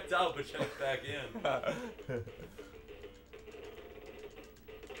checked out, but checked back in.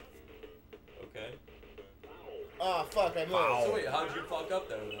 Okay. Ah, fuck, I missed. Wow. So wait, how did you fuck up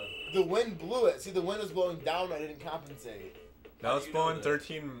there though? The wind blew it. See, the wind was blowing down. I didn't compensate. Now How it's do you know blowing that?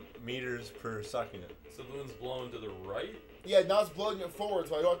 13 meters per second. So the wind's blowing to the right? Yeah, now it's blowing it forward,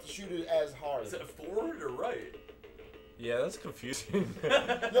 so I don't have to shoot it as hard. Is it forward or right? Yeah, that's confusing.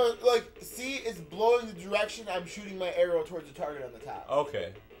 No, like, see, it's blowing the direction I'm shooting my arrow towards the target on the top.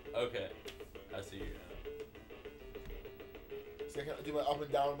 Okay. Okay. I see you now. So I can do my up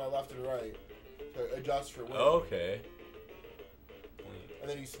and down, my left and right. So adjust for wind. Okay. And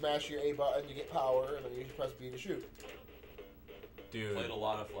then you smash your A button to get power, and then you press B to shoot. Dude. Played a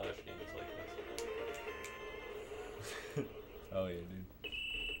lot of Flash games like this. Oh yeah,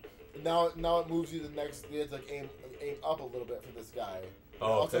 dude. Now it moves you to the next. You have to like aim up a little bit for this guy. Oh,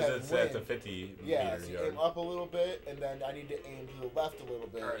 also because have it's at the wind. 50 Yeah, meter so you yard. aim up a little bit, and then I need to aim to the left a little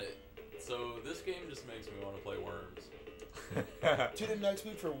bit. Alright. So this game just makes me want to play Worms. Tune in next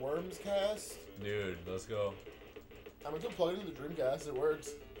week for Worms Cast. Dude, let's go. I'm gonna plug it into the Dreamcast. It works.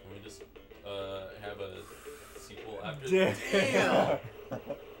 Can we just have a sequel after Damn.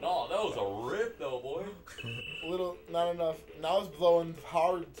 No, that was a rip though, boy. A little, not enough. Now it's blowing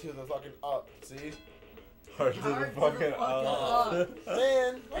hard to the fucking up. See, Hard to the fucking up.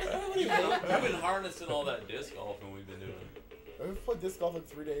 man. What do you hate? You've been harnessing all that disc golfing we've been doing. I've played disc golf like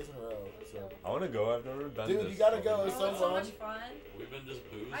 3 days in a row. So. I want to go. I've never been. Dude, this you gotta far. go. Oh, It's it's so so fun. much fun. We've been just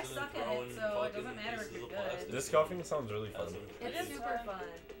boozing I and suck at it, throwing so it fucking doesn't matter if pieces you're of good. plastic. Disc golfing sounds really At fun. some It is trees. super fun.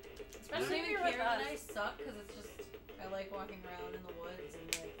 Especially I don't if even you're care with that I us. suck because it's just I like walking around in the woods and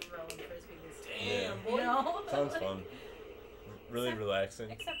like throwing frisbees. Damn, You boy. know? Sounds fun. Really Except- relaxing.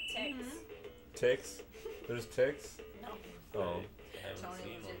 Except ticks. Ticks? There's ticks? No. Oh. I haven't Tony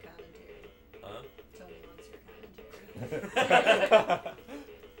seen wants your one. commentary. Tony wants your commentary.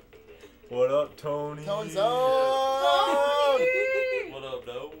 What up, Tony? Tone's Oh, on! What up,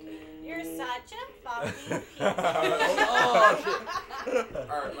 though? You're such a fucking piece of Oh, shit.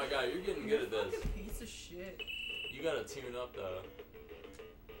 Alright, my guy, you're getting good at this. Fucking piece of shit. You gotta tune up, though.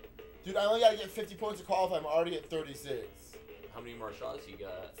 Dude, I only gotta get 50 points to qualify. I'm already at 36. How many more shots you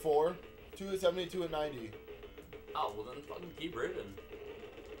got? 4, 2 at 70, 2 at 90. Oh, well then fucking keep ripping.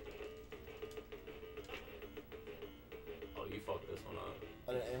 Oh, you fucked this one up.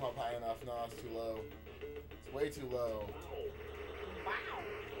 I didn't aim up high enough. No, it's too low. It's way too low.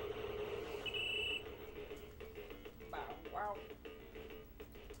 Wow.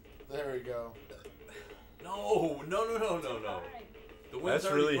 There we go. No. The wind's That's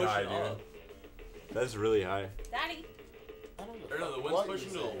already really pushing high, dude. up. That's really high. Daddy. I don't know. Or no, the wind's what pushing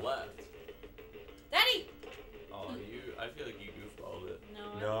you to say. the left. Daddy. Oh, I feel like you goofballed it.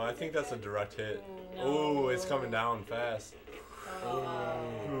 No. No, I think that's a direct hit. No. Ooh, it's coming down fast. Oh.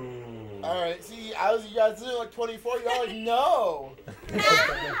 Ooh. Alright, see, you guys doing like 24. You're all like, no.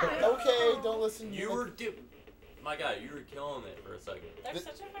 Okay, don't listen. You were my guy, you were killing it for a second. They're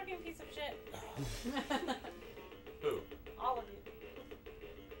such a fucking piece of shit. Who? All of you.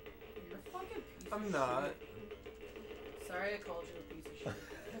 You're a fucking piece of I'm shit. not. Sorry I called you a piece of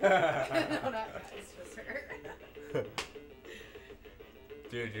shit. No, not guys, just her.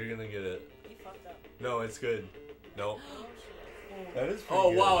 Dude, you're gonna get it. You fucked up. No, it's good. No. Oh That is pretty Oh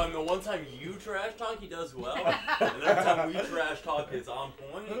good. wow, and the one time you trash talk, he does well. And every time we trash talk, it's on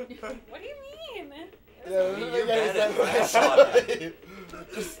point. shit. What do you mean? Yeah, You're yeah, bad at that's- trash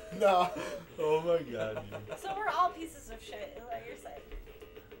Just, no. Oh my god, dude. So we're all pieces of shit, is what you're saying.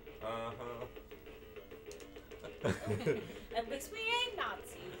 Uh-huh. At least we ain't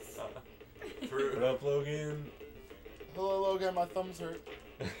Nazis. What True. up, Logan? Hello, Logan. My thumbs hurt.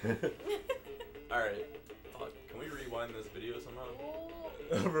 Alright. Fuck. Can we rewind this video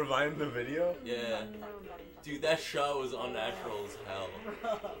somehow? Rewind the video? Yeah. Dude, that shot was unnatural as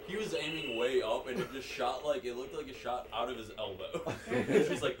hell. He was aiming way up and it just shot like, it looked like a shot out of his elbow. It's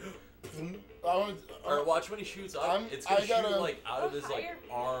just like, or watch when he shoots up, it's gonna shoot like out of his like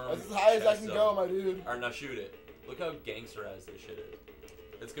arm. That's as high as I can go, my dude. Or now shoot it. Look how gangsterized this shit is.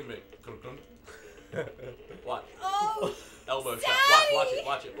 It's gonna be watch. Oh! Elbow Daddy! shot.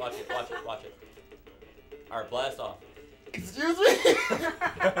 Watch it. Watch it. Alright, blast off. Excuse me?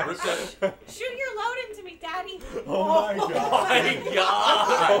 Rip that. Shoot your load into me, Daddy. Oh my god. Oh my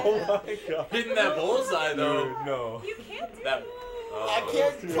god. Oh my god. Hitting that bullseye though. Dude, no. You can't do That. I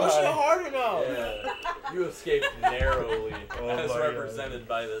can't too push high. it hard enough. Yeah. You escaped narrowly, Oh as my represented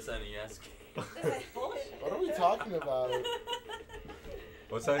by this NES game. This is bullshit. What are we talking about?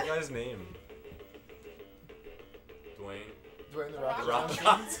 What's that guy's name? Dwayne. Dwayne the Rock Rock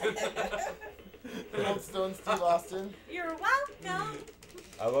Johnson. Old Stone Steve Austin. You're welcome.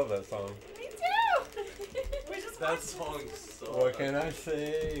 I love that song. Me too. We just That watched song's so. What can I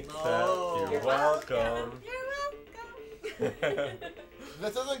say except No. you're welcome? You're welcome. If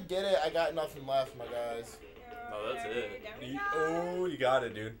this doesn't get it, I got nothing left, my guys. No, that's it. Oh, you got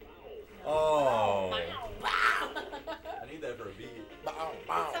it, dude. Oh. I need that for a beat. Bow,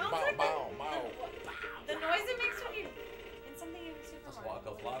 bow, Sounds bow, like bow, bow. The noise it makes when you in something in Super Just Mario.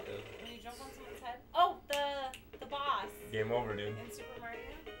 waka flocka. When you jump on someone's head. Oh, the boss Game over, dude. in Super Mario.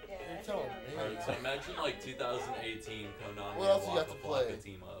 Yeah, You're telling me. Alright, so imagine like 2018 Konami What else and you got to Waka play? Flocka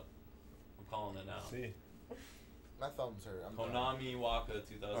team up. I'm calling it now. See. My thumbs hurt. I'm done. Konami Waka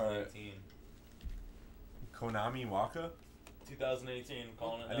 2018. Konami Waka? 2018, I'm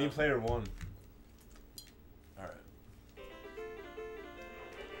calling it now. I need player one. Alright.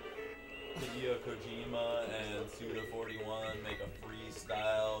 Hideo Kojima and Suda41 make a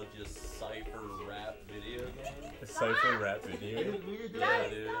freestyle, just cypher rap video game. A cypher rap video. Yeah,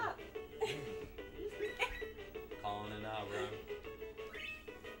 Daddy, dude. stop. Calling it now, bro.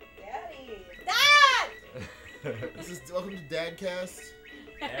 Daddy. Dad! This is welcome to Dadcast.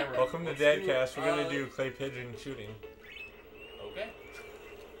 Hammer. Welcome to Let's do Dadcast. it. We're gonna do clay pigeon shooting. Okay.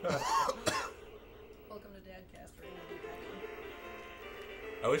 Welcome to Dadcast. We're gonna do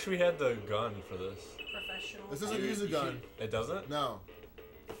that. I wish we had the gun for this. Professional. This doesn't Dude, use a you gun. It doesn't? No.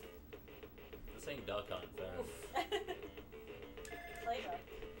 This ain't duck hunt, fam. Play-Doh.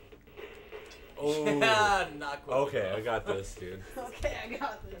 Oh. Yeah, not quite. Okay, I got this, dude. Okay, I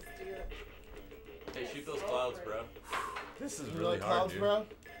got this, dude. Hey, shoot those clouds, bro. This is You really like hard, clouds, dude. bro?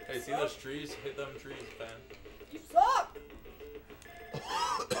 Hey, see those trees? Hit them trees, fam. You suck!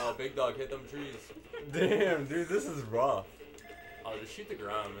 Oh, big dog, hit them trees. Damn, dude, this is rough. Oh, just shoot the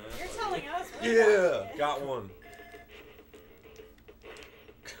ground, man. You're Like- telling us. Yeah, got one.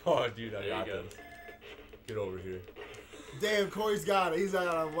 Oh, dude, I There you got go. this. Get over here. Damn, Corey's got it. He's got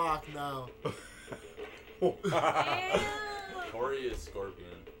it on lock now. Damn. Corey is Scorpion.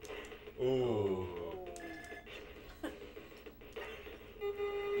 Ooh.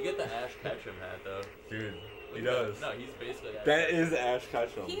 You get the Ash Ketchum hat, though. Dude, Look he at does. that. No, he's basically Ash That Ketchum. is Ash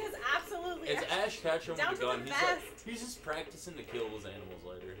Ketchum. He is absolutely. It's Ash Ketchum Down with a to gun. the He's like, vest. he's just practicing to kill his animals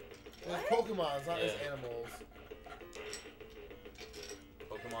later. It's Pokemon, it's not just Yeah. animals.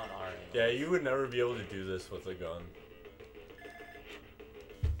 Pokemon are animals. Yeah, you would never be able to do this with a gun.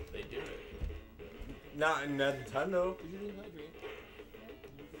 They do it. Not in Nintendo.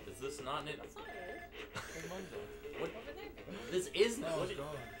 Is this not it? That's not it. What? Over there. This is not. No, What it's it-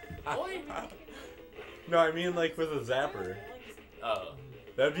 gone. Boy. No, I mean like with a zapper. Oh.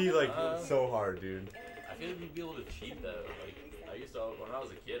 That'd be like So hard, dude. I feel like you'd be able to cheat though. Like I used to, when I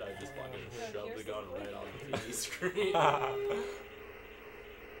was a kid, I just fucking shoved the gun right on the TV screen.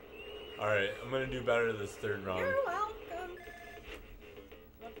 Alright, I'm gonna do better this third round. You're welcome.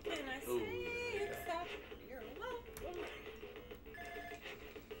 What can I say Ooh, except you're welcome?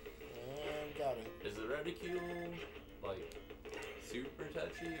 And got it. Is the reticule like super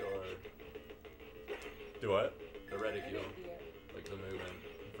touchy or Do what? the reticule, like the movement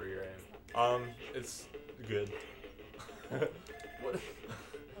for your aim? It's good. What?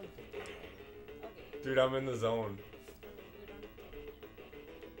 Dude, I'm in the zone.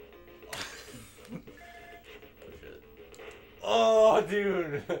 Oh shit. Oh,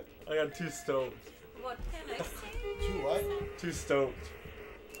 dude! I got too stoked. What can I say? Too what? Too stoked.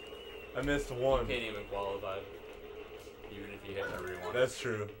 I missed You one. can't even qualify, even if you hit everyone. That's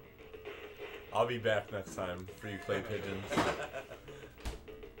true. I'll be back next time for you clay pigeons.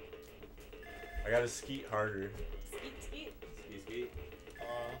 I gotta skeet harder. Skeet, skeet. Ski ski.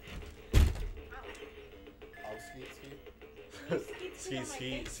 I'll skeet. You skeet,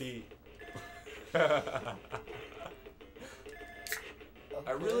 See.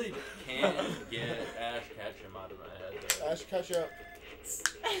 I really can't get Ash Ketchum out of my head though. Ash Ketchum.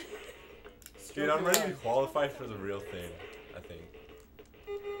 Dude, I'm ready to qualify for the real thing, I think.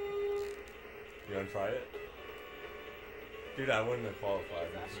 You wanna try it? Dude, I wouldn't have qualified.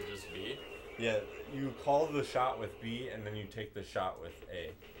 Is it just B? Yeah, you call the shot with B and then you take the shot with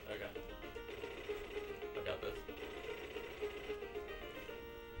A. Okay. I got this.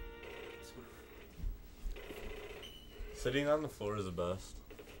 Sitting on the floor is the best.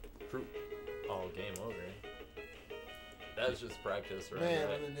 Oh, game over. That's just practice, right? Man,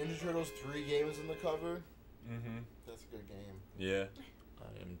 and the Ninja Turtles 3 games on the cover. Mm-hmm. That's a good game. Yeah.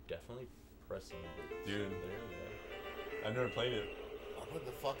 I am definitely pressing. Dude. There we go. I've never played it. I put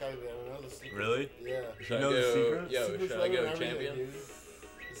the fuck out of it. I know the secrets. Really? Yeah. Should know I the go? secrets? Yo, Secrets should I go and everything, champion? dude.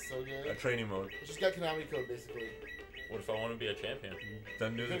 It's so good. A training mode. It's just got Konami code, basically. What if I want to be a champion?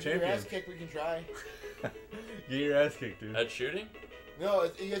 Then do the If your champion. ass kicked, we can try. Get your ass kicked, dude. At shooting? No,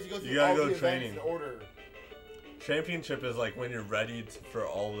 you have to go through You gotta all go the training. events in order. Championship is like when you're ready for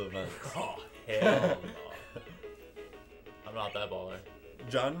all the events. Oh, hell no. I'm not that baller.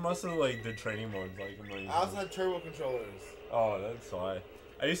 John must have like did training modes like a million I also times. had turbo controllers. Oh, that's why.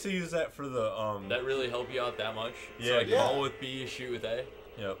 I used to use that for the That really help you out that much? So Yeah, I can yeah. call with B, shoot with A?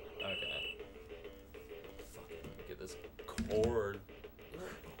 Yep. Okay. Fucking get this cord.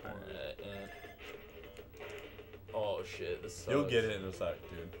 Alright, and... Oh shit, this sucks. You'll get it in a sec,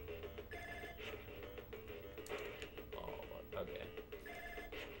 dude. Oh, okay.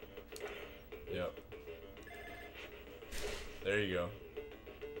 Yep. There you go.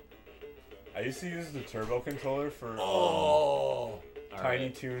 I used to use the turbo controller for Tiny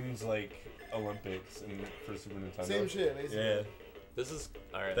Alright. Toons like Olympics and for Super Nintendo. Same shit, basically. Yeah. This is...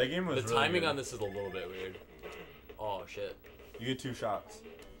 Alright. That game was The really timing good. on this is a little bit weird. Oh shit. You get 2 shots.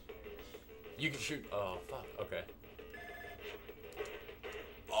 You can shoot... Oh, fuck. Okay.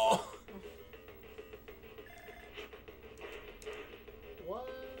 Oh! What?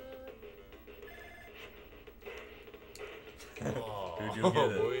 Oh, Dude, you'll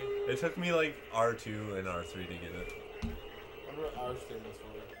get it. boy. It took me like R2 and R3 to get it. I wonder what R stands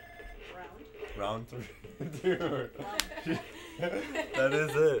for. Round. Round 3. Dude. That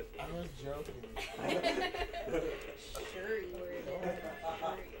is it. I was joking. Sure you were. Sure you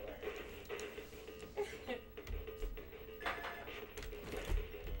were.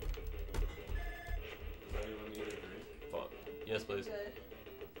 Does anyone need a drink? Fuck. Yes, please. Good.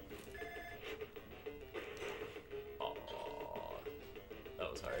 Oh,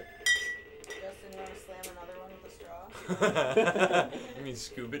 that was hard. Justin, you want to slam another one with a straw? You mean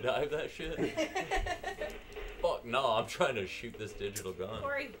scuba dive that shit? Fuck no, I'm trying to shoot this digital gun.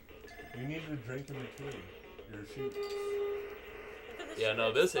 Corey, You need a drink in between your shoot. look at this Yeah, shit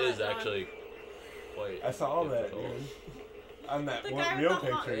no, that's this is going on. actually quite. I saw that, difficult. dude. On that The one guy real with the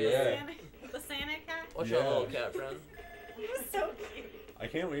picture, the yeah. Santa, the Santa cat. What's Yeah. your little cat friend? He was so cute. I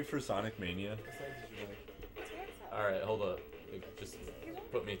can't wait for Sonic Mania. What side did you like? Alright, hold up. Like, just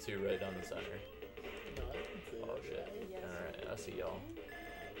put me 2 right down the center. No, I didn't say Oh that. shit. Alright, I see y'all.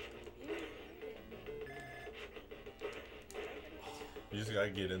 You just gotta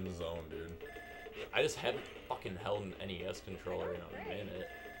get in the zone, dude. I just haven't fucking held an NES controller in a minute.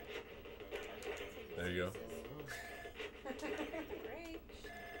 There you go.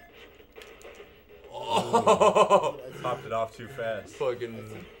 Oh! Popped it off too fast. Fucking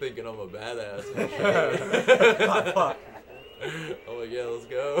thinking I'm a badass. Fuck. I'm like, yeah, let's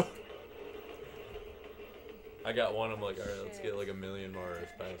go. I got one. I'm like, all right, let's get like a million more as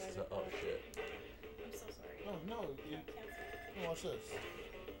fast as. Oh shit. I'm so sorry. Oh, no, you watch this.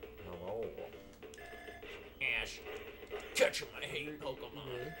 Hello. Ash. Catch my hate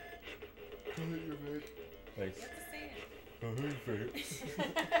Pokemon. You're very... Thanks. You have to say it. Oh, who's favorite?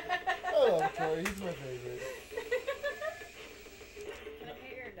 I love Troy, he's my favorite. Can I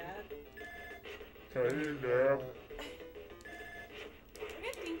pay your dad? Dad. Look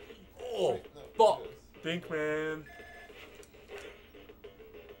at Dinky. Oh, No, fuck. Think, man.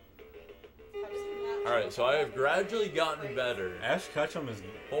 Alright, so I have gradually gotten better. Ash Ketchum is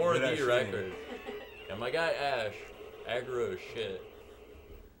For good at the shooting. record. And my guy Ash, aggro as shit.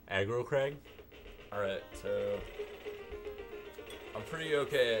 Aggro Craig? Alright, so. I'm pretty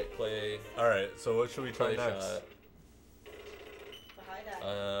okay at clay. Alright, so what should we try Clay next? shot. The high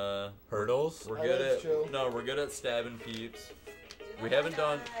dive. Hurdles? We're I good like at chill. no, we're good at stabbing peeps. Do the We high haven't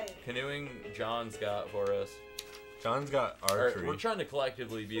done dive. canoeing. John's got for us. John's got Alright, archery. we're trying to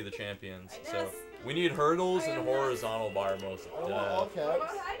collectively be the champions. I So know. we need hurdles I and am horizontal bar most. I want all What caps.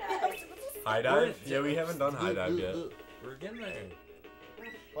 about high dive? High dive? Yeah, we haven't done high dive yet. We're getting there.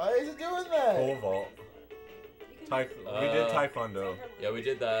 Why is it doing that? Pole vault. We did taekwondo. Yeah, we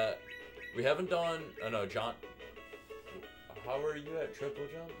did that. We haven't done. Oh no, John. How are you at triple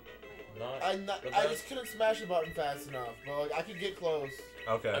jump? I just couldn't smash the button fast enough, but like, I could get close.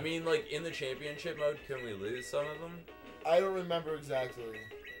 Okay. I mean, like in the championship mode, can we lose some of them? I don't remember exactly.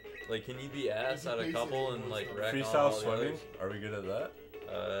 Like, can you be ass at a couple and like wreck freestyle all swimming? The Are we good at that?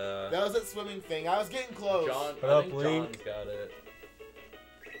 That was that swimming thing. I was getting close. John, What I up, think Link? John's got it.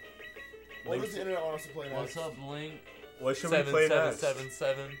 What does the internet want us to play next? What's up, Link? What should we play next?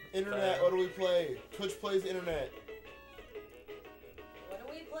 7777. Internet, what do we play? Twitch plays internet. What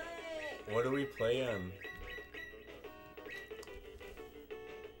do we play? What do we play in?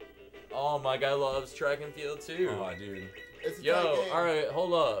 Oh, my guy loves track and field too. Oh, dude. It's a tight Yo, game. all right,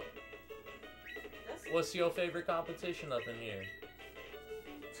 hold up. This What's your favorite competition up in here?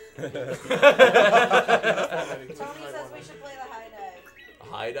 Tony says we should play the high dive.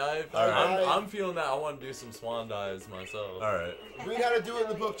 High dive? All right. I'm feeling that. I want to do some swan dives myself. All right. We gotta do it in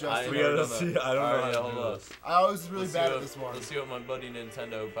the book, Justin. We never gotta done see. that. I don't know Alright, how hold to do up. this. I was really Let's bad see at what- this one. Let's see what my buddy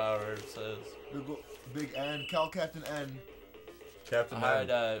Nintendo Power says. Big N, Cal Captain N. Captain High Nine.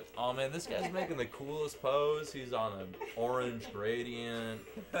 dive. Oh man, this guy's making the coolest pose. He's on an orange gradient.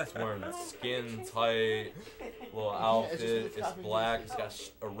 He's wearing a skin tight little outfit. It's black. It's got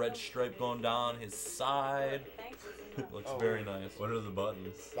a red stripe going down his side. Thanks. Looks Oh. very nice. What are the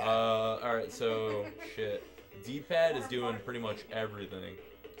buttons? Alright, so shit. D-pad is doing pretty much everything.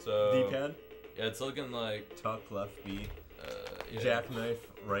 So D-pad. Yeah, it's looking like Tuck left B. yeah. Jackknife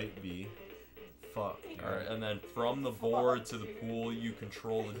right B. Fuck. Alright, and then from the board to the pool, you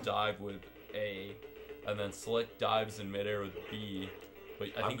control the dive with A, and then select dives in midair with B. But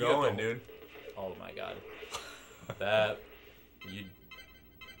I I'm think you have going, to, dude. Oh my god,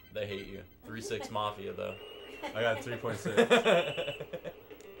 they hate you. 3-6 Mafia though. I got 3.6.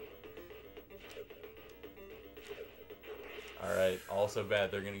 Alright, also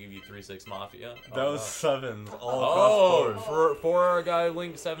bad. They're gonna give you 3-6 Mafia. That was no. sevens all across board. for our guy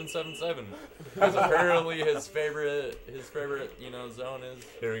Link 777, because apparently his favorite zone is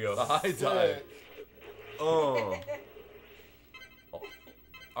Here we the go. high dive. Oh.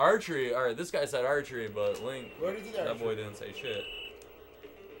 Archery. All right, this guy said archery, but Link, Where did he get that boy archery? didn't say shit.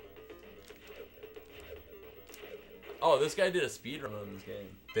 Oh, this guy did a speed run on this game.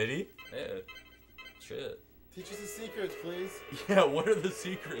 Did he? Yeah. Shit. Teach us the secrets, please. Yeah, what are the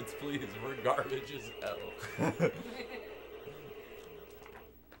secrets, please? We're garbage as hell.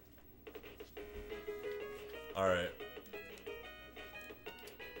 Alright.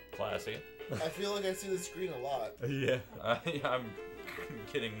 Classy. I feel like I see the screen a lot. Yeah. I'm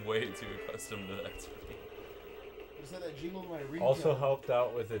getting way too accustomed to that screen. You said that jingle in my ringtone. Also helped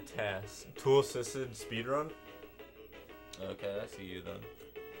out with a task. Tool assisted speedrun. Okay, I see you then.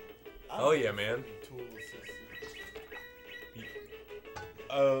 Oh yeah, man. Tool assisted.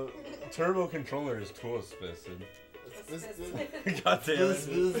 Turbo controller is tool assisted. This God damn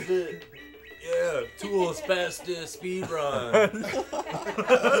it. Yeah, tools fastest speed run.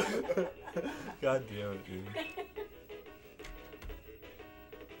 God damn it, dude.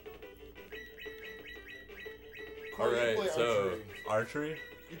 Corey, you Alright, play so- archery. Archery?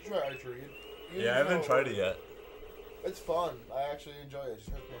 You should try archery. You Yeah, I haven't know- tried it yet. It's fun. I actually enjoy it. It just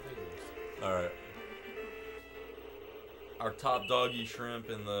hurts my fingers. Alright. Our top doggy shrimp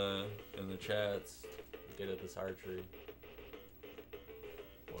in the chats. Get at this archery.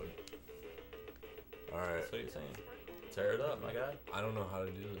 What? Alright. That's what you're saying. Tear it up, my guy. I don't know how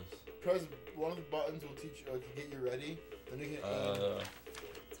to do this. Press one of the buttons will teach you, to get you ready. Then you can aim.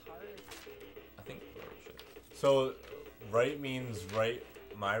 It's hard. I think. Oh, shit. So, right means right,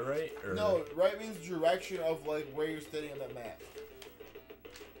 my right? Or No, right means direction of like where you're standing on that map.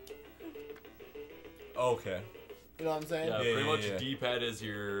 Okay. You know what I'm saying? Yeah, Yeah, pretty yeah, much yeah. D-pad is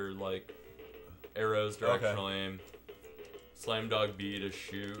your like arrows, directional aim. Slam dog B to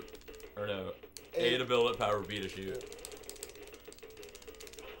shoot, or no, A to build up, power B to shoot.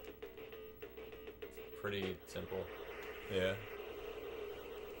 Pretty simple. Yeah.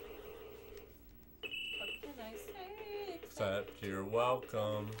 What can I say? Except you're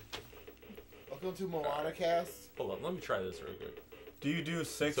welcome. Welcome to Moana Cast. Hold on, let me try this real quick. Do you do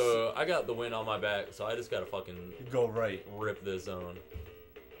 6? So I got the wind on my back, so I just gotta fucking You go right. rip this zone.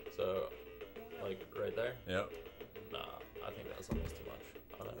 So, like right there? Yep. Nah, I think that's almost too much.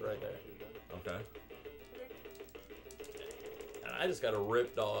 Right there. Okay. And I just got a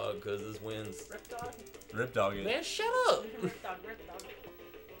rip dog because this wind's. Rip dog. Rip dog it. Man, shut up! Rip dog. Rip dog.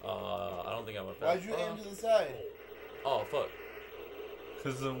 I don't think I went Why'd fast. you aim to the side? Oh, fuck.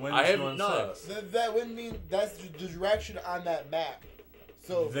 Because the wind's I have going no. 6. That would mean that's the direction on that map.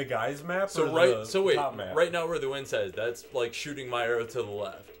 So The guys map. So or right. the So wait. top map? Right now, where the wind says, that's like shooting my arrow to the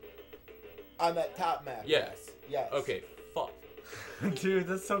left. on that top map. Yeah. Yes. Okay. Fuck. Dude,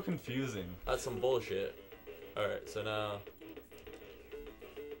 that's so confusing. That's some bullshit. All right. So now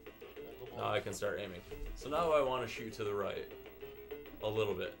I can start aiming. So now I want to shoot to the right. A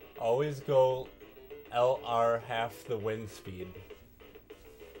little bit. Always go LR half the wind speed.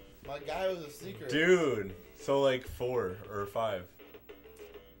 My guy was a secret. Dude, so like 4 or 5.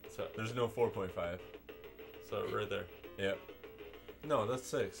 So There's no 4.5. so right there. Yep. No, that's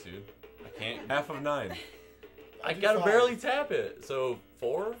 6, dude. I can't. Half of 9. I do gotta 5. barely tap it. So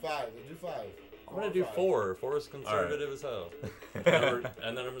 4. 5. I do 5. I'm gonna do 4. 4 is conservative as hell.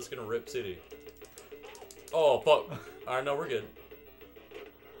 And then I'm just gonna rip city. Oh fuck! All right, no, we're good.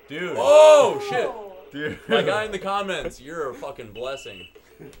 Dude. Oh shit! Dude. My guy in the comments, you're a fucking blessing.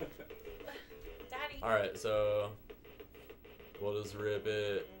 Daddy. All right, so we'll just rip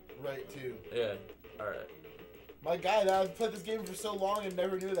it. Right, too. Yeah. All right. My guy, I've played this game for so long and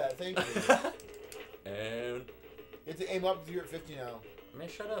never knew that. Thank you. And You have to aim up because you're at 50 now. man,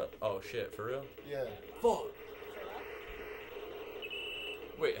 shut up. Oh shit, for real? Yeah. Fuck.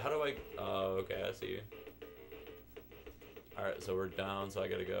 Wait, how do I? Oh, okay, I see you. All right, so we're down, so I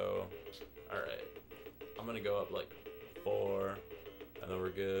gotta go. All right, I'm gonna go up like 4, and then we're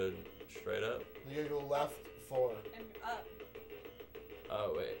good. Straight up. You gotta go left 4. And up,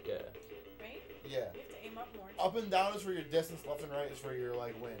 Oh wait, yeah. right? Yeah. You have to aim up more. Up and down is for your distance. Left and right is for your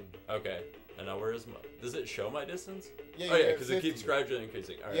like wind. Okay. And now where is my? Does it show my distance? Yeah. Oh you're yeah, at because it 50. keeps gradually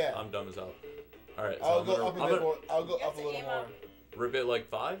increasing. All right, Yeah. I'm dumb as hell. All right, so I'll I'm go gonna, up a I'm bit gonna more. I'll go You have up a to little aim more. up. rip it like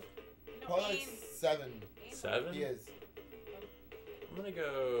 5, No, Probably like aim. 7. Aim up. 7. He is. I'm gonna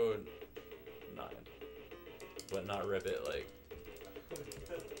go 9, but not rip it like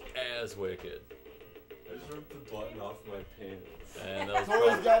as wicked. I just ripped the button off my pants. And that was Tori's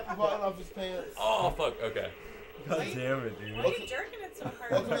probably, got the button off his pants. oh fuck. Okay. God damn it, dude. Why are you jerking it so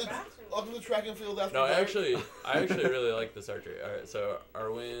hard in Welcome the to, bathroom? welcome to track and field after No, dark. I actually really like this archery. All right, so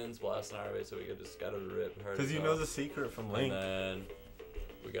our winds blasting our way, so we just gotta rip hard. Because you know the secret from Link. And then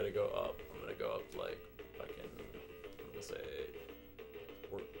we gotta go up. I'm gonna go up like fucking. I'm gonna say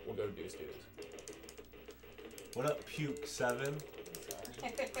we'll go deuce. What up, Puke 7?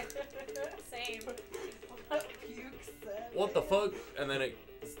 Same. Puke said. What the fuck? And then it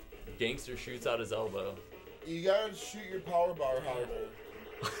gangster shoots out his elbow. You gotta shoot your power bar harder.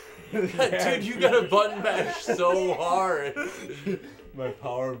 Dude, you gotta button mash so hard. My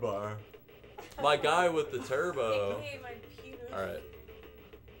power bar. My guy with the turbo. AKA my penis. All right.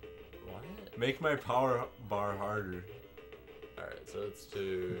 What? Make my power bar harder. All right, so it's going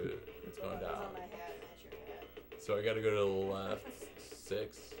That was down. on my hat. That's your hat. So I gotta go to the left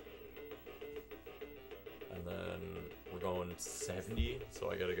 6, and then we're going 70.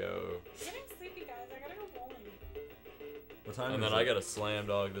 So I gotta go, I'm getting sleepy, guys. I gotta go bowling. What time and is then it? I gotta slam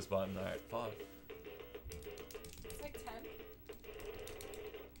dog this button. All right, fuck. It's like 10.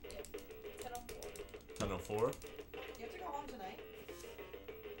 Yep. 10:04. 10:04? You have to go home tonight.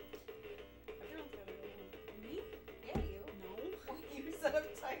 Everyone's gotta go home. Me? Yeah, you. No. You said I'm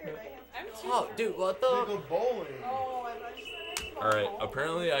tired. I have I'm to too go. Oh, dude, what You the? go bowling. Oh, I thought you said I had to go All right, home.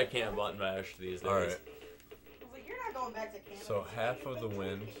 apparently I can't button mash these days. Alright. I was like, you're not going back to Canada. So She's half like, of "You've the been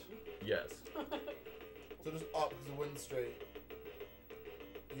wind. drinking." Yes. So just up because the wind's straight.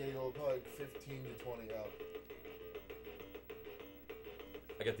 Yeah, you go probably like 15 to 20 up.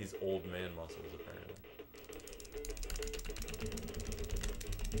 I got these old man muscles apparently.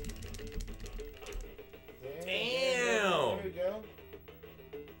 Damn. There you go.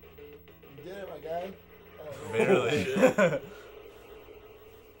 You did it, my guy. Oh, Barely. Shit. Try.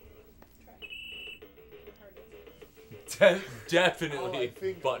 The hardest. Oh, I Definitely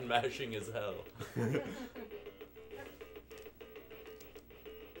think- button mashing as hell.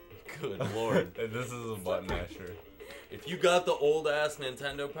 Good lord. And this is a button masher. If you got the old ass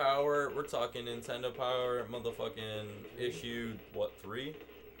Nintendo Power, we're talking Nintendo Power motherfucking issue, what, 3?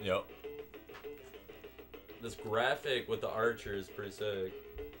 Yep. This graphic with the archer is pretty sick.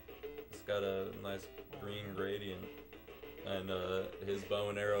 It's got a nice green gradient. And his bow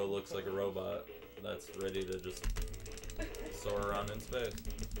and arrow looks like a robot that's ready to just soar around in space.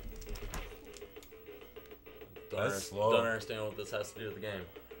 That's slow. Don't understand what this has to do with the game.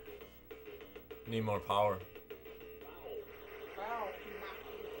 Need more power. Wow.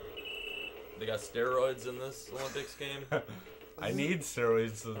 They got steroids in this Olympics game. I need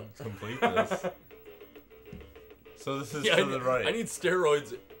steroids to complete this. So this is Yeah, to the right. I need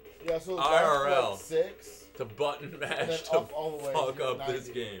steroids Yeah, so the IRL. like 6. to button And then mash to up all the way fuck to up this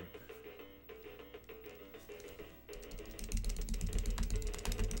 90. game.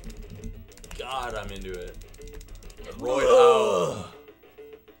 God, I'm into it. Roy out.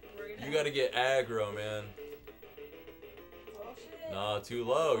 You gotta get aggro, man. Oh, shit. No, too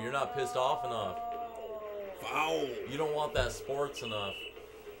low. You're not pissed off enough. Foul. You don't want that sports enough.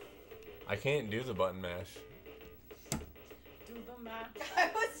 I can't do the button mash. Do the mash.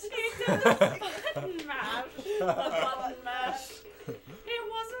 I was Button mash. The button mash. It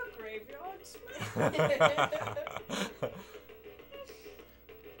was a graveyard smash.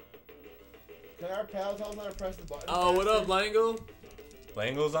 Can our pal tell us how to press the button? Oh, what up, Langle?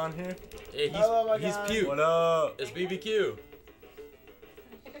 Langle's on here? Hey, Hello, my he's guy. cute. What up? It's BBQ. You?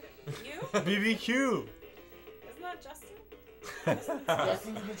 BBQ. Isn't that Justin?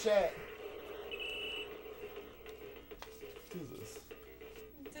 Justin's in the chat. Jesus.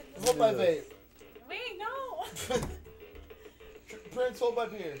 Hold my vape. Wait, no. Prince, hold my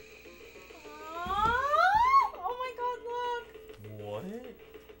beer. Oh my god, What?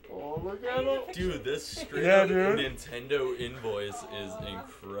 Oh, look look. at him. Dude, this straight Yeah, up dude. Nintendo invoice is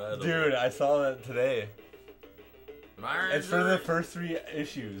incredible. Dude, I saw that today. Marjorie. It's for the first 3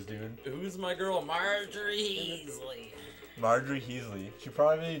 issues, dude. Who's my girl? Marjorie Heasley. Marjorie Heasley. She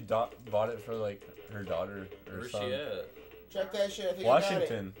probably bought it for like her daughter or Where's son. she at? Check that shit. I think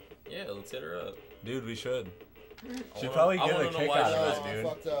Washington. Yeah, let's hit her up. Dude, we should. She'd wanna- probably I get a wanna know kick why out she of I was this, got it. dude.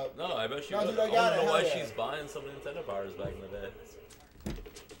 Fucked up. No, I bet she No, would. dude, I I got want it, to know hell why yeah. she's buying some Nintendo powers back in the day.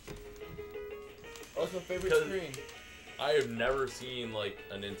 What's my favorite 'Cause- screen? I have never seen like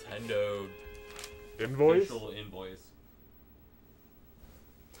a Nintendo Invoice? official invoice.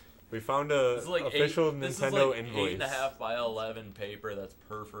 We found a This is like official this is Nintendo like invoice. 8.5 by 11 paper that's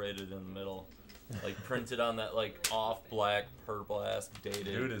perforated in the middle, like printed on that like off black purple ass dated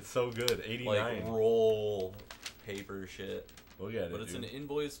Dude, it's so good. 89. like roll paper shit. Look at it, But it's dude. an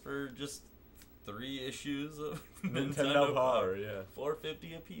invoice for just 3 issues of Nintendo Power, yeah.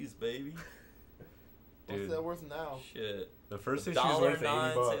 $4.50 a piece, baby. What's Dude, that worth now? Shit. the first issue's worth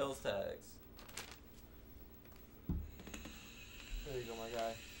 $80. $1.09 sales tax. There you go, my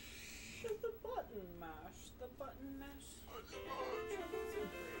guy. The button mash. The button mash.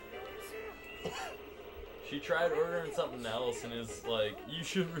 She tried ordering something else and is like, you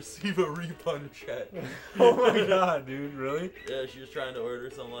should receive a refund check. Oh my god, dude, really? Yeah, she was trying to order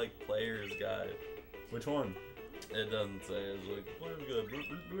some like player's guide. Which one? It doesn't say. It's like player's guide, blur,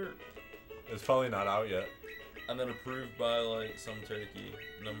 blur, blur. It's probably not out yet. And then approved by like some turkey,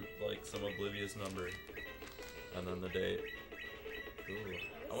 like some oblivious number, and then the date. Ooh.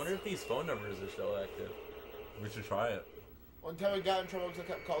 I wonder if these phone numbers are still active. We should try it. One time I got in trouble because I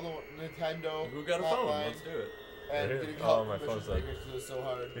kept calling Nintendo. Who got a phone? hotline Let's do it. And Right here. getting Oh, caught my permission phone's up. breakers 'cause it was so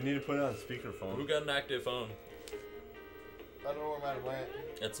hard. We need to put it on speakerphone. Who got an active phone? I don't know where mine went.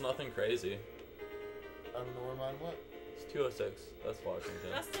 It's nothing crazy. I don't know where mine went. It's 206. That's Washington.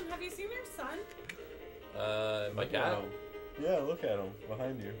 Justin, have you seen your son My cat. Wow. Yeah, look at him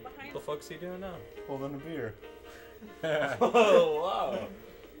behind you, behind? What the fuck's he doing now? holding a beer. Oh wow.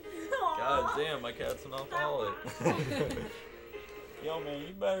 Aw. God damn, my cat's an alcoholic. Yo man,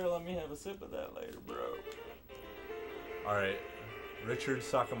 you better let me have a sip of that later, bro. All right, Richard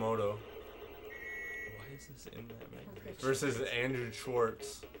Sakamoto Why is this in that magazine? versus Andrew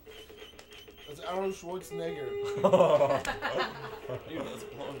Schwartz. That's Arnold Schwarzenegger. Dude, that's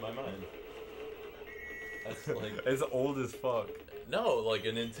blowing my mind. That's like It's old as fuck. no, like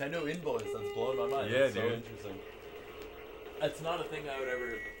a Nintendo invoice. That's blowing my mind. Yeah, That's so dude. interesting. That's not a thing I would ever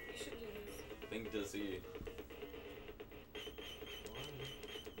You should do this. think to see.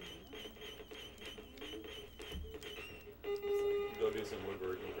 Go do some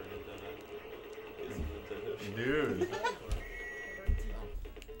woodworking for Nintendo. Get some Nintendo shit. Dude.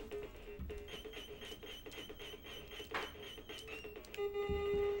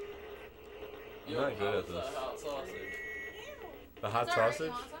 Yo, I'm not good how at was that this. hot sausage? The hot It's alright, sausage?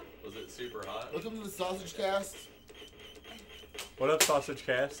 you want some? Was it super hot? Welcome to the Sausage Cast. What up, Sausage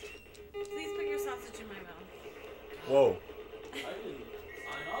Cast? Please put your sausage in my mouth. Whoa. I didn't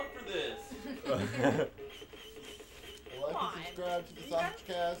sign up for this. Like on. and subscribe to the Sausage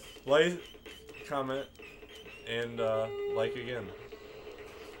Cast. Like, comment, and like again.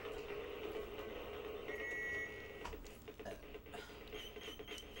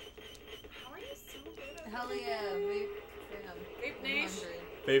 How are you so good at Hell yeah, vape fam. Vape Nation.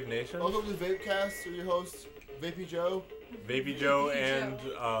 Fave Nation, Welcome to the Vapecast with your host, Vapey Joe. Vapey Joe, and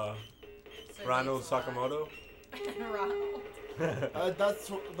So Ronald vapes a lot. Sakamoto. Ronald.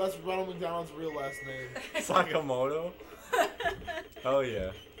 That's Ronald McDonald's real last name. Sakamoto? Oh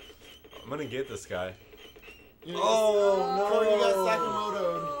yeah. I'm gonna get this guy. You Oh, Corey, you got no.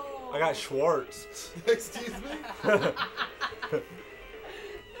 Sakamoto. I got Schwartz. Excuse me?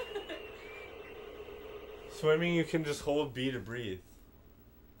 Swimming, you can just hold B to breathe.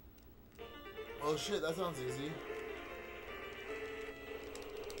 Oh shit, that sounds easy.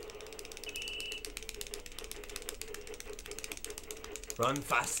 Run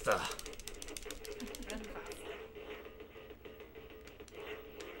faster.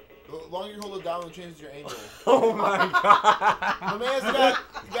 The longer you hold it down, it changes your angle. Oh my god. My man's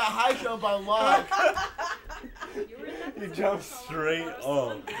got high jump on lock. He jumped straight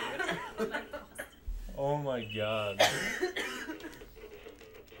up. Oh my god.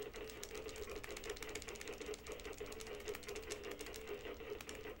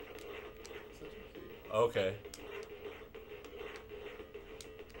 Okay.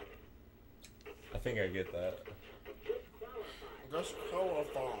 I think I get that.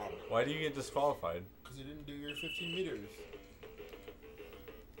 Disqualified. Why do you get disqualified? Because you didn't do your 15 meters.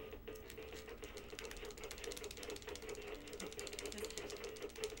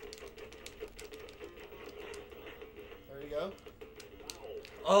 There you go.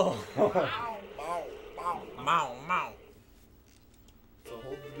 Oh. Bow, bow. Mow, mow. So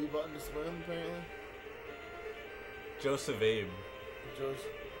hold the B button to swim, apparently. Joseph Abe. Joe's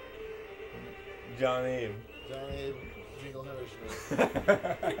John Abe. John Abe, Jingle Harris.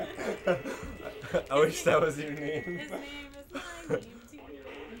 I wish that was your name. His name is my name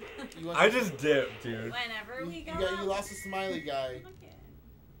too. I just dipped, dude. Whenever we go. You lost a smiley guy. Okay.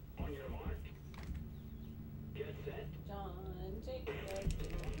 On your mark. Get set. John Jacob.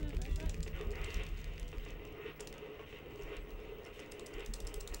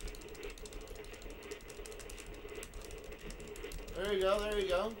 There you go, there you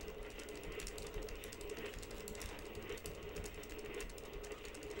go.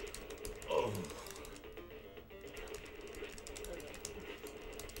 Oh.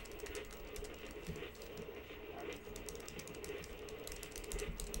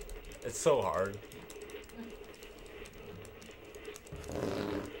 It's so hard.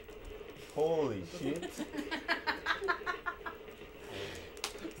 Holy shit.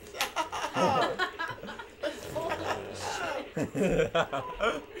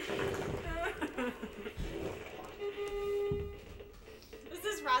 Is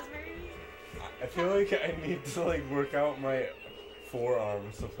this raspberry? I feel like I need to like work out my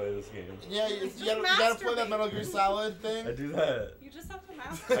forearms to play this game. Yeah, you Just gotta play that masturbate. Metal Gear Solid I thing. do that. You just have to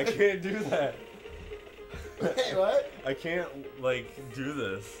mask. I can't do that. Hey, what? I can't like do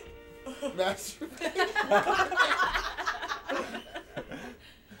this. Masturbate?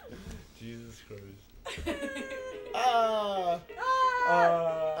 Jesus Christ. Ah.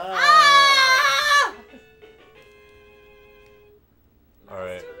 Alright.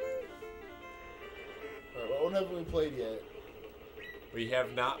 Alright, what one haven't we played yet? We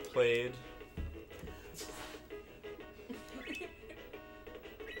have not played.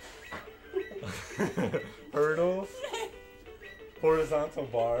 Hurdles. Horizontal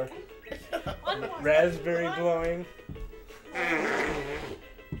bar. One more. Raspberry One. blowing.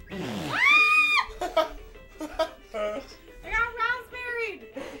 I got raspberried.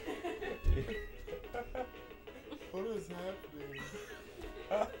 What is happening?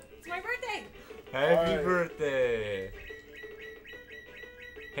 It's my birthday. Happy Alright. birthday.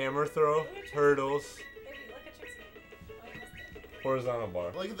 Hammer throw. Hurdles. Baby, look at Trixie. Oh, I missed it. Horizontal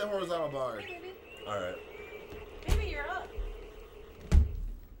bar. Look at the horizontal bar. Hey, baby. Alright. Baby, you're up.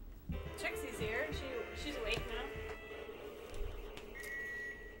 Trixie's here. She's awake now.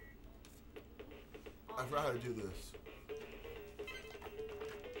 I forgot how to do this.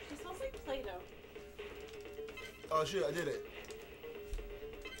 She smells like Play-Doh. Oh shit, I did it.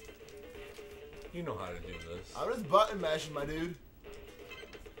 You know how to do this. I'm just button mashing, my dude.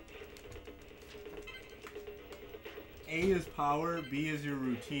 A is power, B is your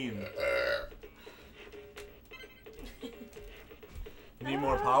routine. You need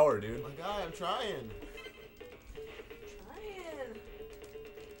more power, dude. My guy, I'm trying. Trying.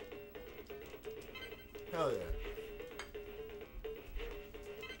 Hell yeah.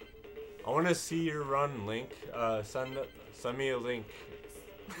 I want to see your run, Link. Send me a link.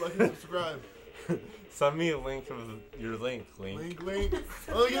 Like and subscribe. Send me a link of your link, Link. Link.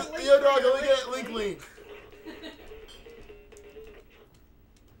 Only get, yo, dog, only get link.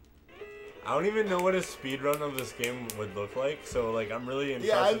 I don't even know what a speedrun of this game would look like, so like I'm really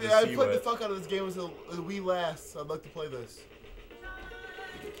Yeah, I interested to see played the what. fuck out of this game until we last. I'd like to play this.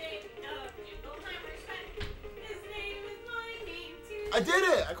 I did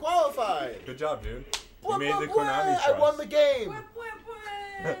it! I qualified! Good job, dude. You What, made what, the what? Konami I won the game!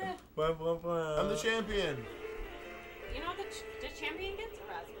 What, what? I'm the champion. You know what the champion gets? A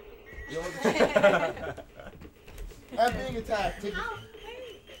raspberry. You know what the Have being attacked. Take Ow!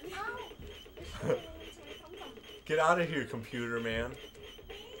 Wait! Ow! Get out of here, computer man.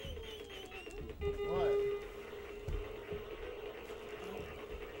 What?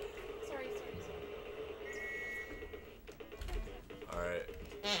 Sorry. Alright.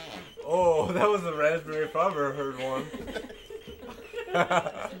 Oh, that was the raspberry if I've ever heard one.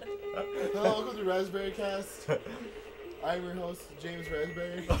 Hello, welcome to Raspberry Cast. I'm your host, James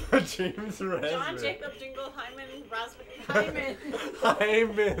Raspberry. James Raspberry. John Jacob Jingle Hyman Raspberry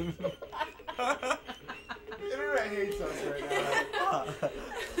Hyman. The internet hates us right now.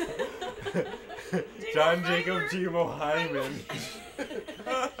 John Jacob Gmo Hyman.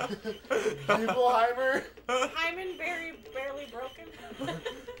 Peopleheimer. Hyman barely broken.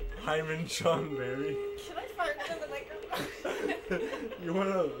 Hyman John Berry. Should I fart into the microphone? You want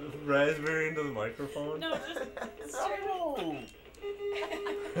a raspberry into the microphone? No, just straight up. Oh.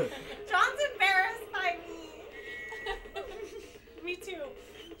 John's embarrassed by me. Me too.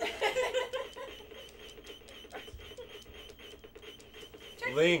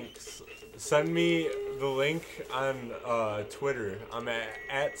 Links. Send me the link on Twitter. I'm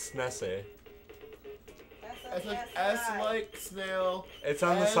at Snesei. It's like S like snail. It's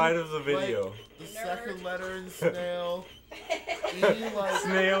on the N side of the video. Like the second letter in snail. E like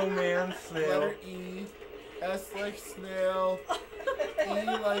Snail man, snail. letter E. S like snail. E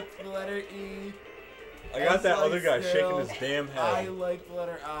like the letter E. I got S that like other guy snail. shaking his damn I head. like the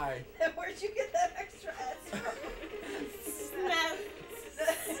letter I. Where'd you get that extra S from? Snesei.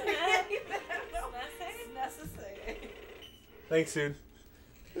 Thanks, dude.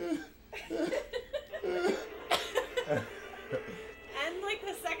 And like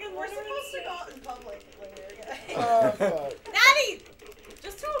the second We're letter. supposed to go out in public later, guys. Oh fuck. Daddy!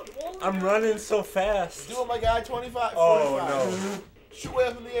 Just to a bowl. I'm running so fast. Do it, my guy. 25. Oh 45. no. Shoot way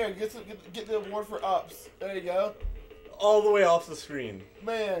up in the air. Get the award for ups. There you go. All the way off the screen.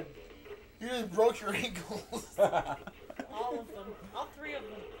 Man, you just broke your ankles. All of them. All three of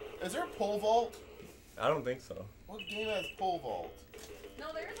them. Is there a pole vault? I don't think so. What game has pole vault?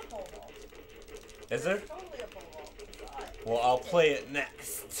 No, there is a pole vault. Is there? There's totally a pole vault. I saw it. Well, I'll play it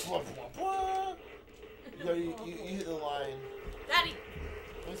next. Blah, blah, blah. Yo, you hit the line. Daddy!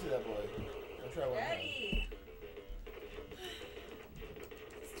 Let me see that boy. I'll try one time. Ready.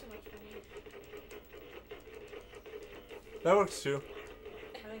 It's too much for me. That works too.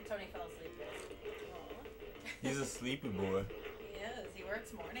 I think Tony fell asleep. He's a sleepy boy. He is. He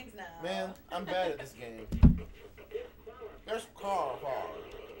works mornings now. Man, I'm bad at this game. There's car.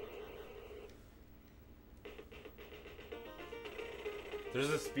 There's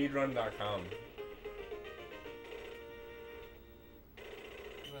a speedrun.com.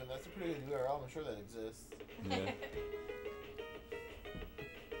 Man, that's a pretty good URL. I'm sure that exists. Yeah.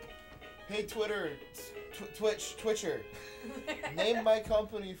 Hey, Twitter, Twitcher, name my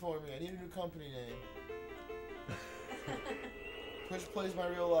company for me. I need a new company name. Twitch plays my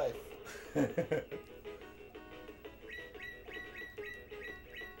real life.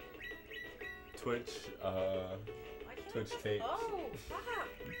 Twitch tapes. Oh, fuck. Trixie. My phone is.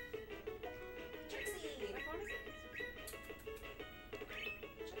 Trixie, come here.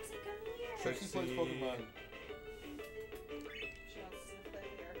 Trixie plays Pokemon. She wants to sniff that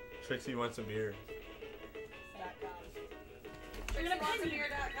beer. Trixie wants a beer. .com. You're gonna pin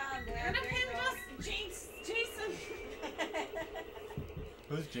beer.com. You're gonna pin just Jason.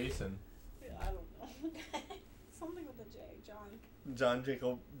 Who's Jason? I don't know. Something with a J. John. John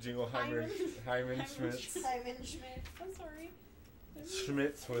Jacob Jingleheimer. Hyman Schmitz. Simon Schmidt. I'm sorry.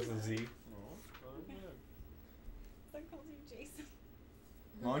 Schmitz with a Z. I called you Jason.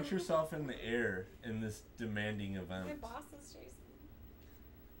 Launch yourself in the air in this demanding event. My boss is Jason.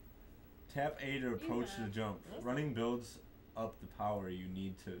 Tap A to approach the have. jump. Running builds up the power you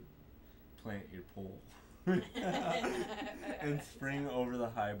need to plant your pole. And spring over the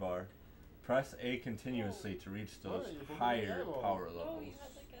high bar. Press A continuously to reach those higher power Oh, levels. you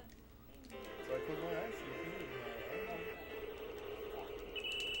had like a. So I close my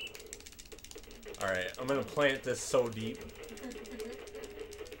eyes. Alright, I'm gonna plant this so deep.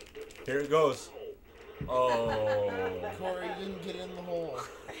 Here it goes. Oh. Corey didn't get in the hole.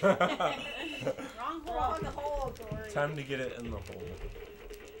 Wrong hole. Wrong hole, Corey. Time to get it in the hole.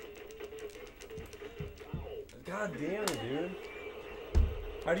 God damn it, dude.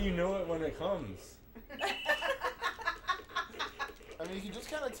 How do you know it when it comes? I mean, you can just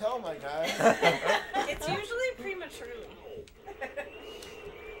kind of tell, my guy. It's usually prematurely.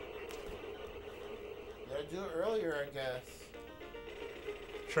 Gotta do it earlier, I guess.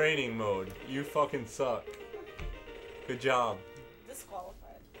 Training mode. You fucking suck. Good job.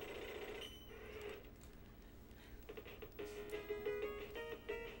 Disqualified.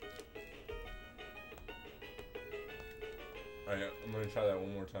 Alright, I'm gonna try that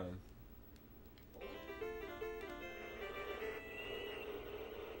one more time.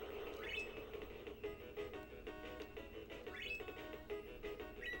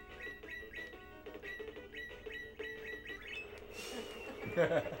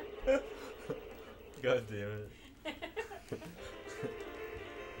 God damn it.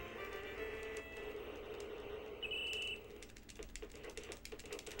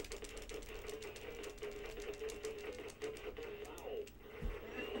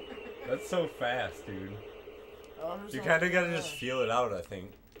 That's so fast, dude. You kind of gotta just feel it out, I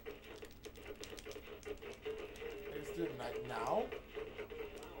think. Let's do it now?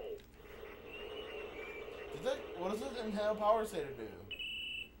 What does this inhale power say to do?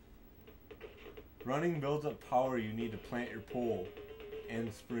 Running builds up power you need to plant your pole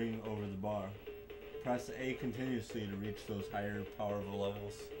and spring over the bar. Press A continuously to reach those higher power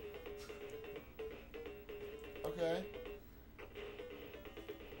levels. Okay.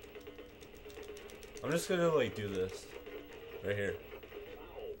 I'm just gonna like do this. Right here.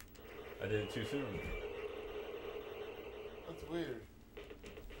 I did it too soon. That's weird.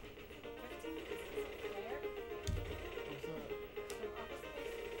 What's that?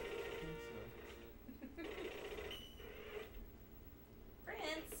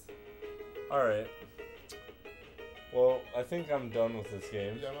 Prince. Alright. Well, I think I'm done with this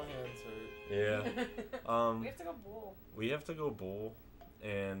game. Yeah, my hands hurt. Yeah. We have to go bowl. We have to go bowl.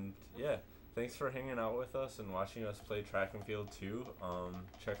 And yeah. Thanks for hanging out with us and watching us play Track and Field 2.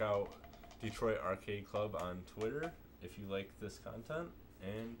 Check out Detroit Arcade Club on Twitter if you like this content.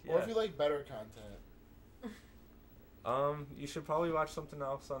 And yeah. Or if you like better content. You should probably watch something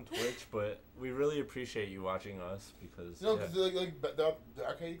else on Twitch, but we really appreciate you watching us because No, because the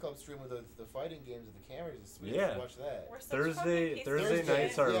Arcade Club stream with the fighting games with the cameras is sweet. Yeah. Watch that. We're such Thursday fucking pieces of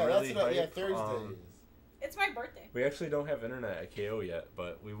nights shit. are really hype. Yeah, Thursdays. It's my birthday. We actually don't have internet at KO yet,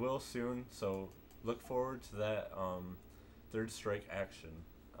 but we will soon. So look forward to that Third Strike action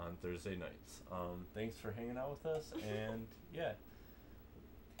on Thursday nights. Thanks for hanging out with us, and yeah,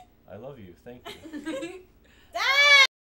 I love you. Thank you.